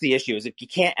that's the issue, is if you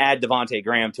can't add Devontae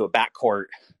Graham to a backcourt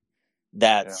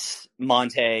that's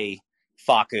Monte,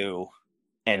 Facu,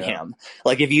 and him.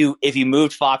 Like if you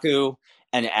moved Facu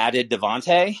and added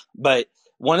Devontae, but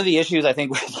one of the issues I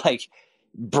think with like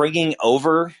bringing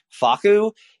over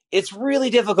Facu, it's really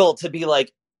difficult to be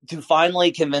like, to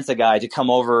finally convince a guy to come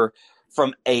over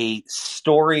from a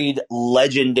storied,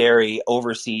 legendary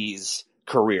overseas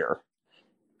career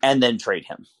and then trade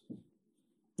him.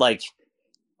 Like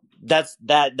that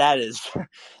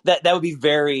would be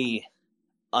very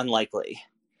unlikely.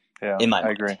 Yeah, in my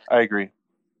mind. I agree.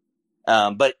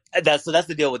 But that's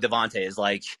the deal with Devontae is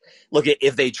like, look,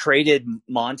 if they traded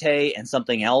Monte and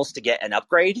something else to get an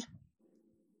upgrade,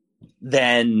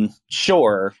 then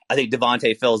sure, I think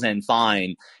Devontae fills in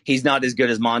fine. He's not as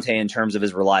good as Monte in terms of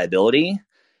his reliability,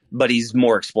 but he's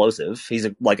more explosive. He's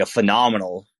like a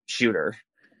phenomenal shooter.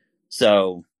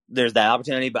 So there's that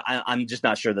opportunity, but I'm just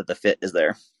not sure that the fit is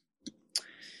there.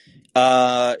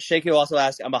 Shaku also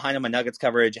asked, I'm behind on my Nuggets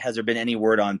coverage. Has there been any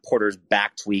word on Porter's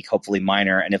back tweak, hopefully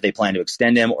minor, and if they plan to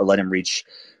extend him or let him reach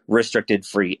restricted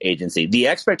free agency? The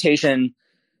expectation,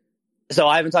 so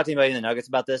I haven't talked to anybody in the Nuggets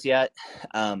about this yet.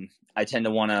 I tend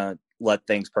to want to let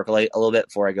things percolate a little bit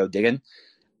before I go digging.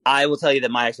 I will tell you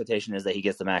that my expectation is that he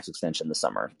gets the max extension this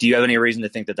summer. Do you have any reason to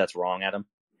think that that's wrong, Adam?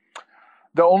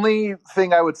 The only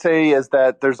thing I would say is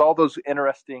that there's all those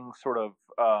interesting sort of,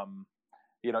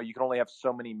 you can only have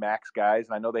so many max guys,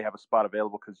 and I know they have a spot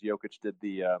available because Jokic did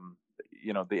the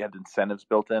they had incentives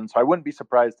built in. So I wouldn't be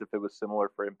surprised if it was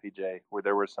similar for MPJ, where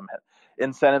there were some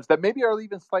incentives that maybe are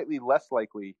even slightly less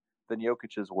likely than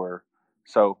Jokic's were.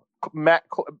 So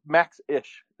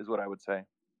max-ish is what I would say.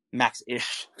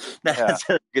 Max-ish. That's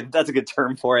a good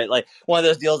term for it. Like one of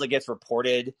those deals that gets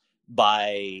reported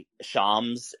by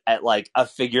Shams at like a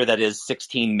figure that is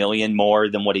 16 million more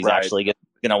than what he's actually going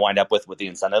to wind up with the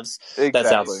incentives.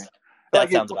 Exactly.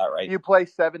 That sounds about right. You play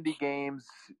 70 games,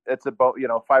 it's about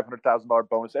 $500,000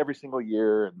 bonus every single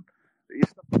year, and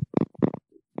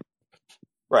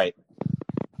right.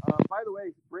 By the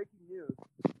way, breaking news: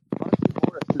 Monty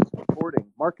Morris is reporting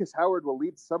Marcus Howard will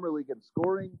lead Summer League in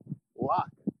scoring. Lock.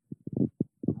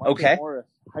 Monty Morris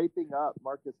hyping up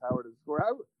Marcus Howard as a scorer.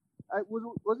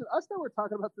 Was it us that were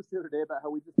talking about this the other day about how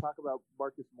we just talk about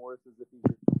Marcus Morris as if he's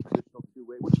a traditional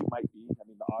two-way, which he might be. I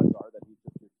mean, the odds are that he's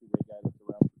just your two-way guy that's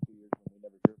around for 2 years and we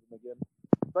never hear of him again.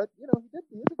 But he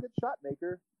is a good shot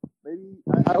maker. Maybe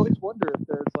I always wonder if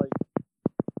there's like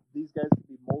these guys could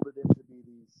be molded into be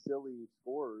these silly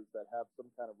scorers that have some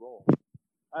kind of role.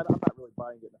 I'm not really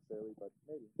buying it necessarily, but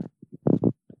maybe.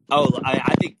 Oh,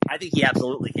 I think he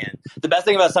absolutely can. The best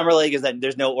thing about Summer League is that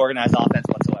there's no organized offense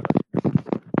whatsoever.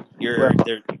 We're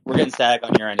getting static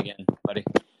on your end again, buddy.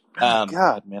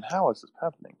 God, man, how is this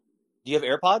happening? Do you have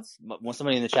AirPods?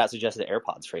 Somebody in the chat suggested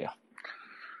AirPods for you.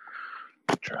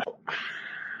 Try.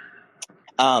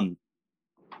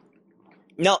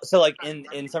 No, so like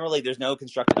in Summer League, there's no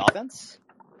constructed offense.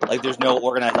 Like there's no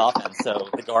organized offense, so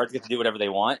the guards get to do whatever they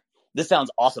want. This sounds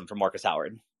awesome for Marcus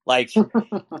Howard. Like,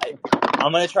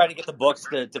 I'm going to try to get the books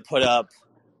to put up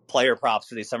player props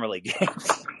for these Summer League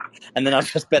games. And then I'll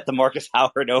just bet the Marcus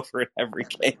Howard over in every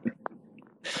game.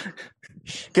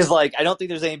 Because, like, I don't think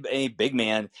there's any big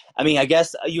man. I mean, I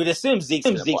guess you would assume Zeke's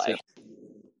going to play.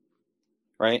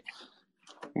 Right?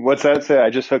 What's that say? I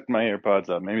just hooked my AirPods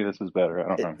up. Maybe this is better. I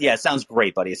don't know. Yeah, it sounds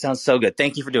great, buddy. It sounds so good.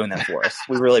 Thank you for doing that for us.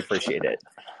 We really appreciate it.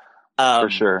 For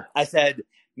sure. I said,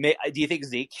 do you think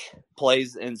Zeke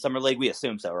plays in Summer League? We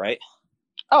assume so, right?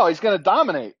 Oh, he's going to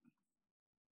dominate.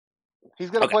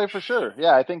 He's going to play for sure.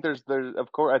 Yeah, I think there's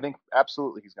of course. I think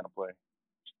absolutely he's going to play.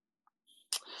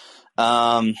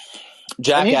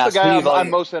 Jack, and he's asked, the guy I'm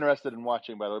most interested in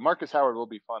watching. By the way, Marcus Howard will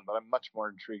be fun, but I'm much more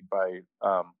intrigued by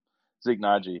Zeke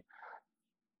Naji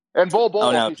and Bol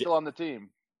Bol. If he's still on the team.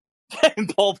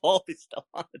 Bol Bol is still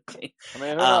on the team. I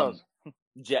mean, who knows?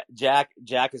 Jack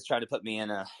is trying to put me in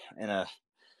a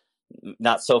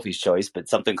not Sophie's choice, but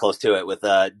something close to it. With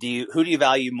who do you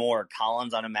value more,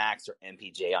 Collins on a max or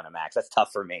MPJ on a max? That's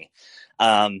tough for me.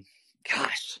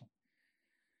 Gosh,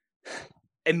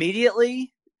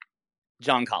 immediately,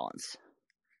 John Collins.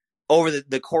 Over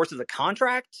the course of the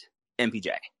contract, MPJ.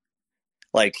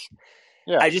 Like,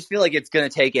 I just feel like it's going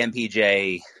to take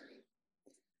MPJ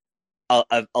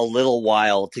a little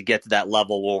while to get to that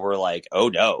level where we're like, oh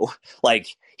no, like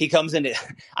he comes in.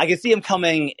 I can see him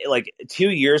coming like 2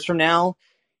 years from now.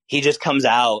 He just comes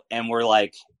out and we're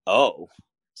like, oh,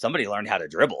 somebody learned how to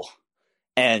dribble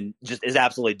and just is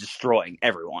absolutely destroying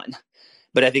everyone.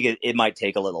 But I think it might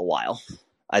take a little while.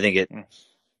 I think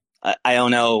I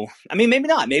don't know. I mean, maybe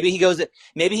not. Maybe he goes into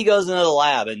the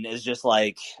lab and is just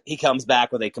like, he comes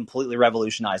back with a completely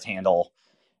revolutionized handle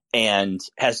and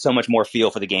has so much more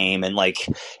feel for the game, and like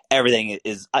everything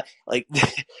is like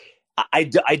I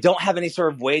don't have any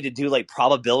sort of way to do like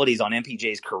probabilities on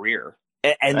MPJ's career,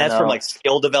 and that's from like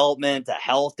skill development to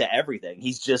health to everything.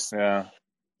 He's just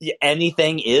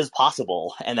anything is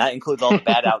possible, and that includes all the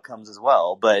bad outcomes as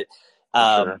well. But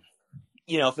for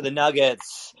the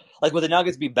Nuggets, like, would the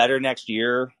Nuggets be better next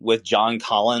year with John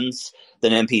Collins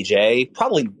than MPJ?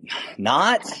 Probably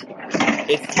not.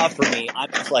 It's tough for me. I'm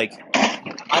just like,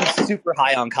 I'm super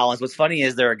high on Collins. What's funny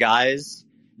is there are guys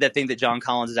that think that John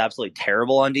Collins is absolutely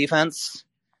terrible on defense.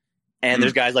 And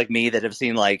there's guys like me that have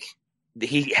seen like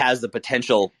he has the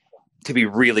potential to be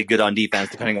really good on defense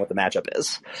depending on what the matchup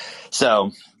is.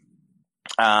 So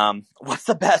what's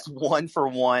the best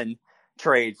 1-for-1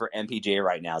 trade for MPJ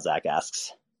right now, Zach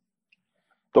asks.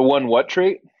 The what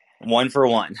trade?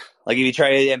 1-for-1. Like if you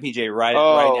trade MPJ right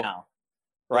now. Right now.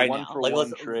 Like,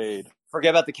 1-for-1 trade.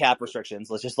 Forget about the cap restrictions.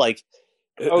 Let's just like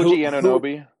OG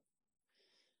Anunoby.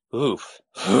 Oof.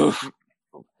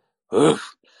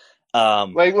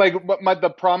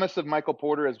 The promise of Michael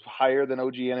Porter is higher than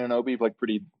OG Anunoby, like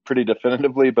pretty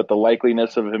definitively, but the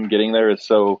likeliness of him getting there is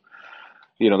so,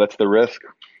 that's the risk.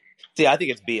 See, I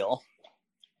think it's Beal.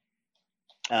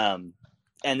 And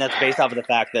that's based off of the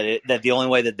fact that the only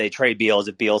way that they trade Beal is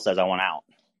if Beal says, I want out.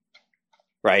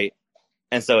 Right?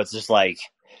 And so it's just like,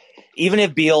 even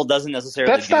if Beal doesn't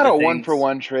necessarily That's not a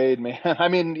 1-for-1 trade, man. I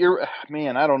mean,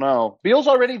 I don't know. Beal's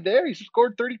already there. He's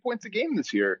scored 30 points a game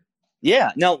this year.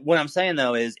 Yeah. No, what I'm saying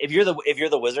though is if you're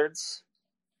the Wizards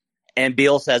and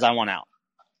Beal says I want out,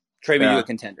 trade me to a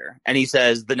contender, and he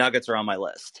says the Nuggets are on my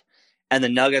list, and the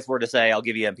Nuggets were to say I'll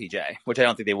give you MPJ, which I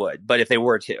don't think they would, but if they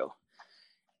were to,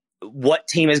 what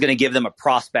team is going to give them a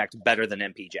prospect better than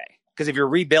MPJ? Because if you're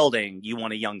rebuilding, you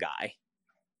want a young guy.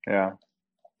 Yeah.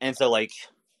 And so like,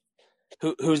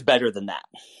 who's better than that?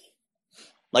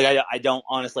 Like I don't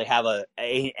honestly have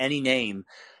any name.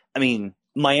 I mean,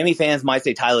 Miami fans might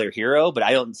say Tyler Hero, but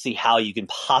I don't see how you can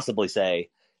possibly say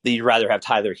that you'd rather have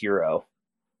Tyler Hero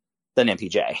than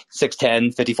MPJ.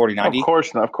 6'10", 50, 40, 90.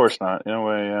 Of course not. In a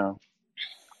way,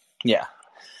 yeah.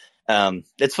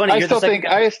 It's funny. I still think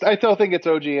it's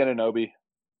OG Anunoby.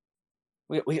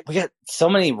 We got so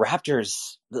many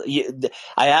Raptors.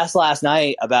 I asked last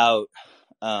night about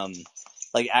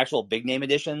like actual big name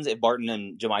additions if Barton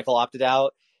and JaMychal opted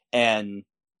out, and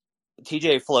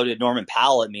TJ floated Norman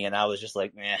Powell at me, and I was just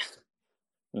like, nah.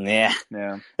 Yeah.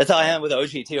 That's how I am with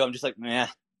OG too. I'm just like, nah.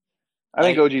 I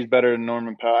think OG's better than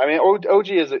Norman Powell. I mean,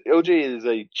 OG is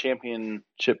a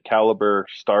championship caliber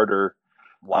starter.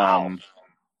 Wow.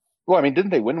 Well, I mean,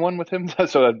 didn't they win one with him?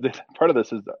 So part of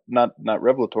this is not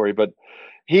revelatory, but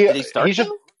did he start?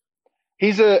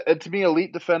 He's to me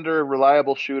elite defender,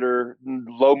 reliable shooter,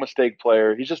 low mistake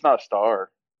player. He's just not a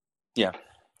star. Yeah.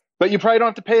 But you probably don't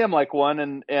have to pay him like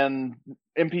one, and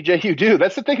MPJ you do.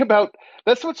 That's the thing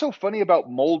that's what's so funny about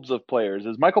molds of players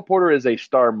is Michael Porter is a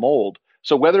star mold.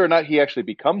 So whether or not he actually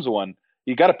becomes one,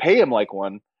 you got to pay him like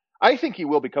one. I think he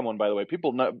will become one, by the way.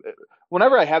 People know,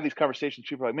 whenever I have these conversations,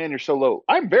 people are like, man, you're so low.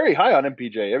 I'm very high on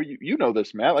MPJ. You know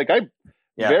this, Matt. Like I'm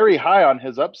very high on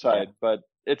his upside, but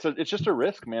it's just a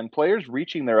risk, man. Players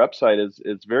reaching their upside is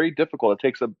very difficult. It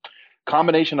takes a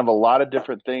combination of a lot of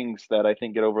different things that I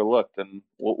think get overlooked, and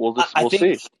we'll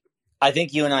see. I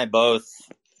think you and I both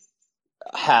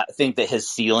think that his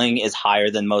ceiling is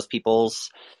higher than most people's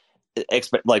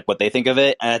like what they think of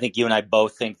it, and I think you and I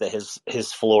both think that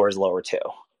his floor is lower too,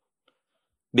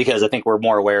 because I think we're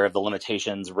more aware of the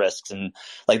limitations, risks, and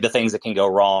like the things that can go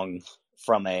wrong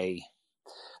from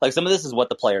some of this is what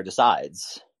the player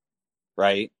decides,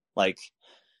 right? Like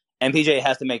MPJ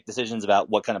has to make decisions about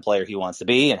what kind of player he wants to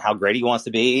be and how great he wants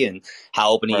to be and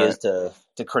how open he is to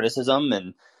criticism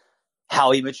and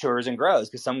how he matures and grows.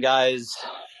 Because some guys,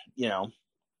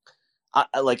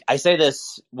 I say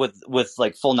this with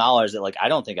like full knowledge that like I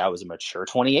don't think I was a mature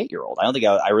 28-year-old. I don't think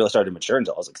I really started to mature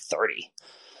until I was like 30.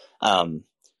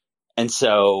 And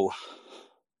so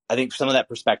I think some of that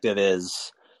perspective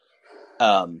is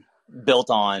built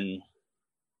on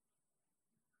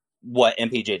what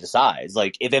MPJ decides.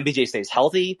 Like if MPJ stays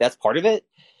healthy, that's part of it,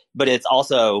 but it's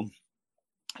also,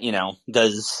 all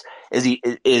the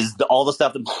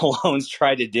stuff that Malone's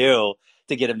tried to do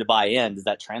to get him to buy in, does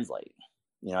that translate?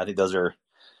 I think those are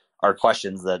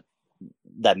questions that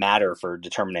matter for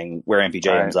determining where MPJ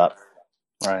ends up.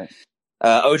 Right.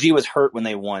 OG was hurt when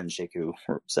they won, Sheku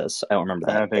says. I don't remember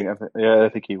that. I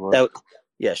think he was.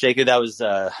 Sheku, that was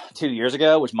 2 years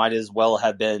ago, which might as well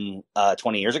have been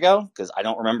 20 years ago, because I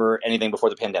don't remember anything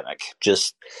before the pandemic.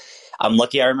 Just, I'm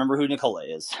lucky I remember who Nikola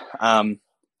is.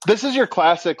 This is your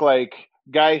classic, like,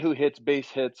 guy who hits base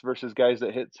hits versus guys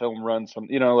that hits home runs.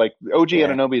 Like OG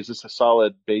Anunoby is just a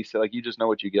solid base. Like, you just know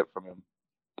what you get from him.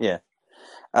 Yeah.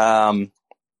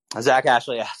 Zach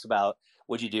Ashley asked about,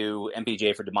 would you do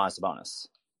MPJ for Domantas Sabonis?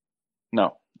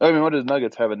 No. I mean, what does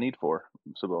Nuggets have a need for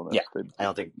Sabonis? Yeah, I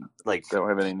don't think they don't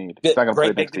have any need. He's not going to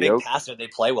play next to Yoke. Passer, they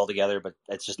play well together, but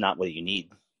that's just not what you need.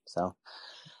 So,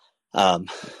 love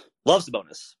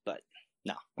Sabonis, but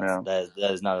no, that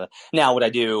is not. Now, would I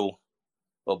do?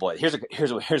 Oh boy, here's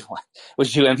one.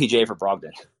 Would you do MPJ for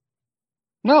Brogdon?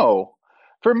 No,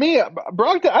 for me,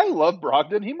 Brogdon. I love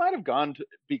Brogdon. He might have gone to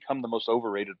become the most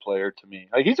overrated player to me.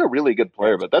 Like, he's a really good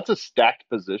player, but that's a stacked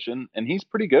position, and he's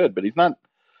pretty good, but he's not.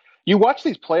 You watch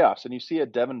these playoffs and you see a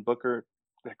Devin Booker,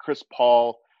 a Chris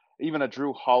Paul, even a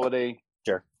Drew Holiday.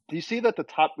 Sure. You see that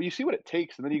you see what it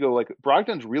takes, and then you go like,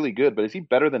 Brogdon's really good, but is he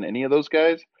better than any of those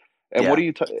guys? And what do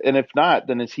you? And if not,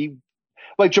 then is he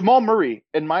like Jamal Murray?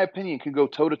 In my opinion, can go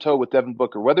toe to toe with Devin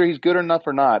Booker, whether he's good enough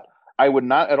or not. I would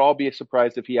not at all be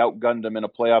surprised if he outgunned him in a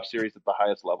playoff series at the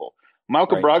highest level.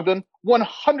 Malcolm Brogdon,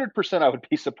 100%, I would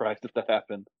be surprised if that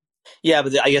happened. Yeah,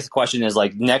 but I guess the question is,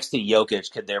 like, next to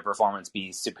Jokic, could their performance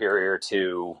be superior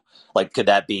to, like, could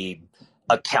that be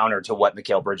a counter to what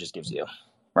Mikal Bridges gives you,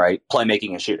 right?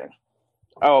 Playmaking and shooting.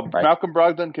 Oh, right? Malcolm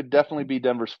Brogdon could definitely be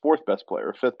Denver's fourth best player,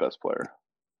 or fifth best player.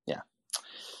 Yeah.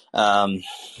 I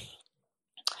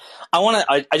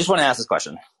just want to ask this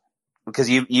question, because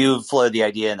you've floated the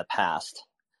idea in the past.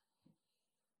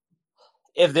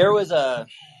 If there was a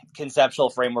conceptual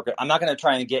framework. I'm not going to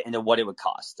try and get into what it would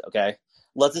cost. Okay,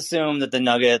 let's assume that the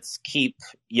Nuggets keep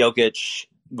Jokic,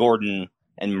 Gordon,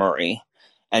 and Murray,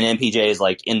 and MPJ is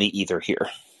like in the ether here.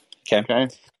 Okay.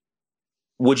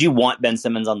 Would you want Ben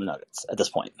Simmons on the Nuggets at this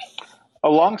point?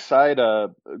 Alongside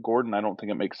Gordon, I don't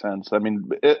think it makes sense. I mean,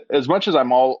 as much as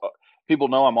people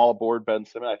know I'm all aboard Ben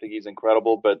Simmons, I think he's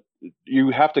incredible, but you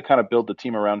have to kind of build the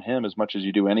team around him as much as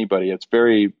you do anybody. It's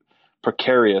very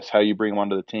precarious how you bring him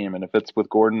onto the team, and if it's with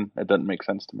Gordon, it doesn't make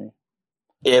sense to me.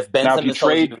 If Ben Simmons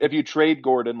if you trade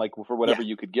Gordon, like for whatever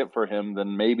you could get for him,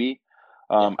 then maybe.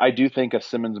 I do think a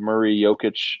Simmons, Murray,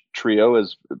 Jokic trio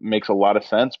makes a lot of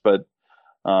sense, but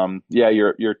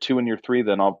your 2 and your 3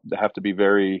 then I'll have to be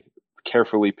very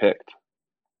carefully picked.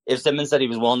 If Simmons said he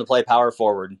was willing to play power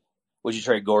forward, would you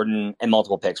trade Gordon and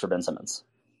multiple picks for Ben Simmons?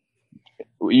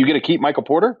 You going to keep Michael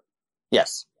Porter?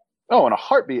 Yes. Oh, in a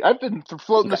heartbeat. I've been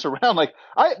floating this around. Like,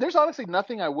 there's honestly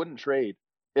nothing I wouldn't trade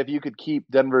if you could keep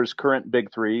Denver's current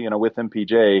big 3, with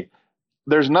MPJ.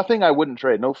 There's nothing I wouldn't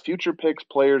trade. No future picks,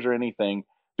 players, or anything,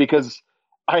 because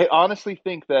I honestly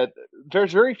think that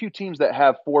there's very few teams that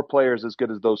have 4 players as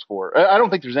good as those 4. I don't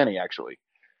think there's any, actually.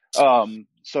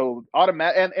 So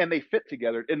automatic, and they fit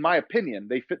together. In my opinion,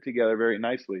 they fit together very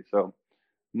nicely. So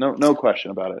no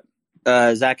question about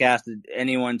it. Zach asked, did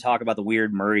anyone talk about the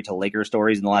weird Murray to Lakers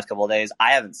stories in the last couple of days?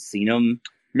 I haven't seen them.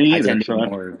 Me either.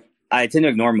 I tend to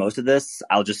ignore most of this.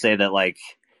 I'll just say that, like,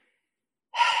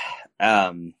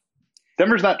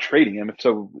 Denver's not trading him,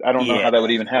 so I don't know how that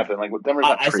would even happen. Like, Denver's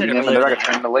not trading him, and they're not going to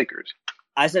trade him to Lakers.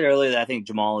 I said earlier that I think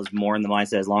Jamal is more in the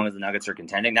mindset as long as the Nuggets are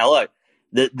contending. Now, look,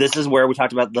 this is where we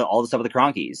talked about all the stuff with the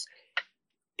Kroenkes.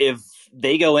 If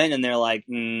they go in and they're like,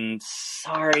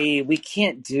 sorry, we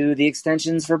can't do the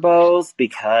extensions for both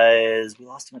because we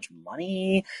lost too much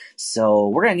money, so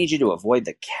we're going to need you to avoid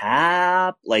the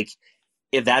cap. Like,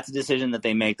 if that's a decision that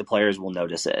they make, the players will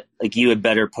notice it. Like, you had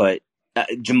better put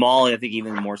Jamal, I think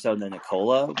even more so than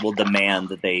Nikola, will demand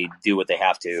that they do what they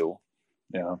have to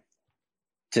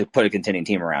put a contending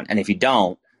team around. And if you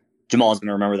don't, Jamal is going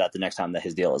to remember that the next time that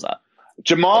his deal is up.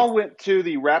 Jamal went to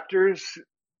the Raptors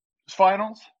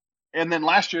finals, and then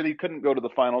last year he couldn't go to the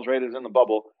finals, right? It was in the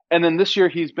bubble. And then this year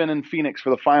he's been in Phoenix for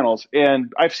the finals,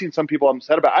 and I've seen some people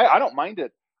upset about it. I don't mind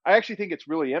it. I actually think it's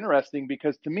really interesting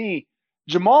because, to me,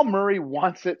 Jamal Murray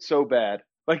wants it so bad.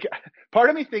 Like, part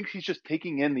of me thinks he's just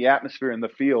taking in the atmosphere and the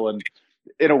feel, and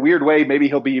in a weird way, maybe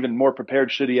he'll be even more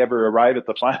prepared should he ever arrive at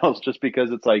the finals, just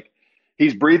because it's like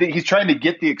he's breathing. He's trying to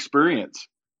get the experience,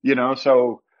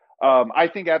 So I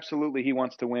think absolutely he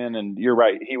wants to win, and you're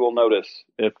right. He will notice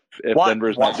if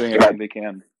Denver's not doing everything they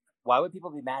can. Why would people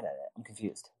be mad at it? I'm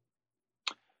confused.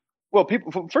 Well,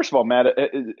 first of all, Matt,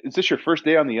 is this your first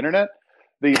day on the internet?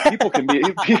 People can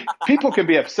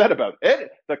be upset about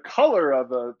it. The color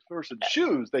of a person's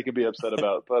shoes they can be upset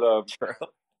about, but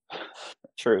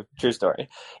true story.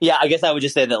 Yeah, I guess I would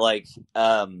just say that, like,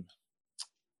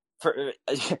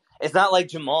 it's not like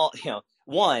Jamal.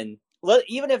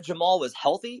 Even if Jamal was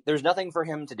healthy, there's nothing for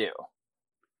him to do.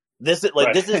 This is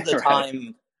the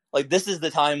time. Like, this is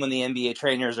the time when the NBA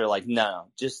trainers are like, no,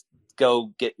 just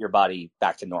go get your body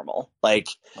back to normal. Like,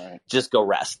 just go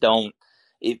rest. Don't.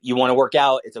 If you want to work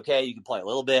out, it's okay. You can play a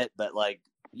little bit, but, like,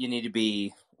 you need to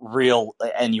be real,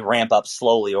 and you ramp up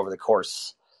slowly over the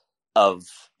course of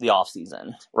the off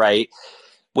season, right?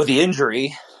 With the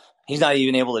injury, he's not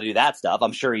even able to do that stuff.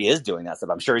 I'm sure he is doing that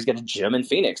stuff. I'm sure he's got a gym in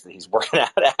Phoenix that he's working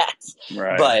out at.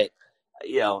 Right. But,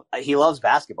 he loves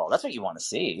basketball. That's what you want to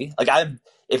see. Like,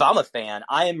 if I'm a fan,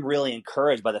 I am really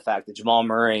encouraged by the fact that Jamal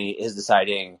Murray is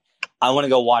deciding, I want to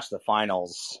go watch the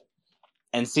finals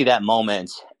and see that moment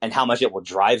and how much it will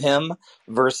drive him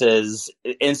versus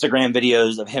Instagram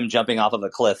videos of him jumping off of a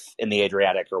cliff in the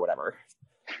Adriatic or whatever.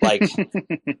 Like,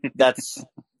 that's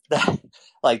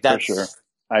for sure.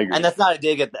 I agree. And that's not a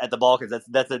dig at the Balkans.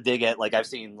 That's a dig at, like, I've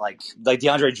seen like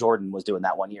DeAndre Jordan was doing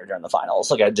that one year during the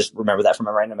finals. Like, I just remember that from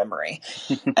a random memory.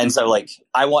 And so, like,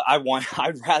 I'd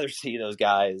rather see those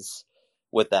guys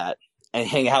with that and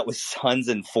hang out with sons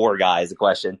and 4 guys. The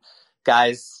question,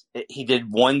 guys, he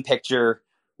did one picture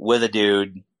with a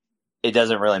dude. It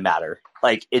doesn't really matter.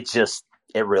 Like, it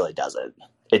really doesn't.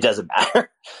 It doesn't matter.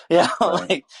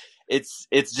 Like, it's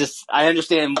just, I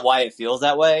understand why it feels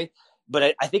that way,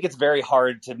 but I think it's very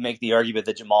hard to make the argument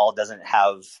that Jamal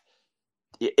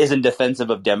isn't defensive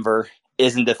of Denver,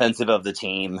 isn't defensive of the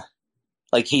team.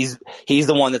 Like, he's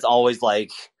the one that's always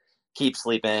like, keep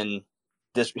sleeping,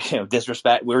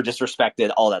 disrespect, we were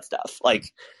disrespected, all that stuff.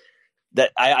 Like,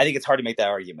 that, I think it's hard to make that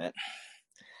argument.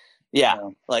 Yeah.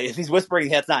 Like, if he's whispering,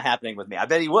 that's not happening with me, I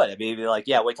bet he would. I mean, he'd be like,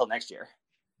 yeah, wait till next year.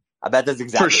 I bet that's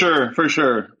exactly for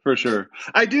sure.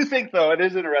 I do think, though, it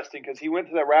is interesting because he went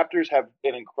to the Raptors, have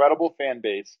an incredible fan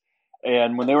base,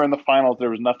 and when they were in the finals, there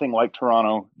was nothing like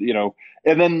Toronto,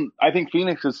 And then I think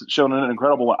Phoenix has shown an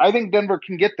incredible one. I think Denver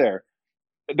can get there.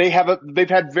 They've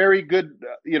had very good,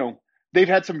 they've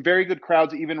had some very good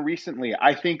crowds even recently.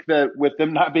 I think that with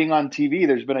them not being on TV,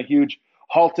 there's been a huge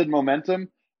halted momentum.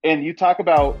 And you talk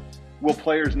about, will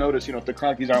players notice, if the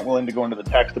Kroenkes aren't willing to go into the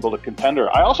tax to build a contender?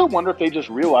 I also wonder if they just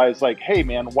realize, like, hey,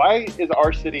 man, why is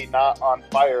our city not on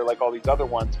fire like all these other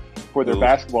ones for their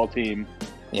basketball team?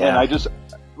 Yeah. And I just,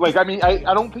 I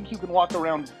don't think you can walk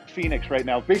around Phoenix right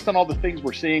now, based on all the things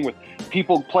we're seeing with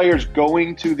players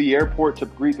going to the airport to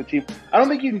greet the team. I don't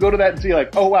think you can go to that and see,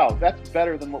 like, oh, wow, that's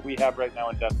better than what we have right now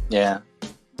in Denver.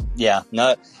 Yeah.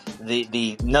 No,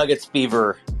 the Nuggets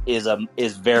fever is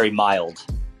very mild.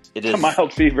 It is a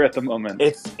mild fever at the moment.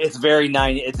 It's very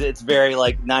it's very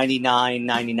like 99,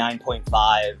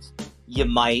 99.5. You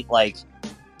might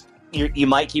you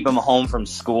might keep them home from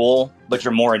school, but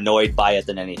you're more annoyed by it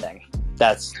than anything.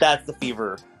 That's the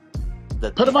fever.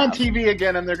 Put them on TV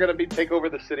again, and they're going to take over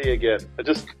the city again.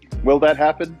 Will that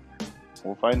happen?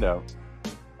 We'll find out.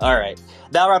 All right.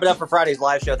 That'll wrap it up for Friday's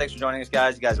live show. Thanks for joining us,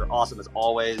 guys. You guys are awesome as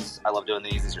always. I love doing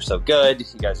these. These are so good.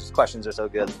 You guys' questions are so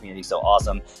good. The community's so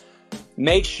awesome.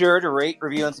 Make sure to rate,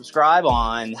 review, and subscribe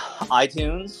on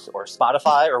iTunes or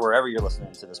Spotify or wherever you're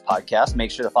listening to this podcast.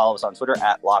 Make sure to follow us on Twitter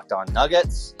at Locked On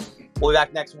Nuggets. We'll be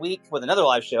back next week with another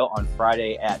live show on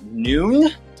Friday at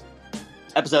noon.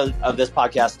 Episode of this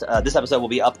podcast. This episode will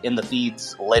be up in the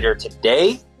feeds later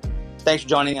today. Thanks for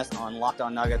joining us on Locked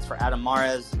On Nuggets. For Adam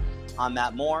Mares, I'm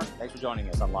Matt Moore. Thanks for joining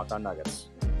us on Locked On Nuggets.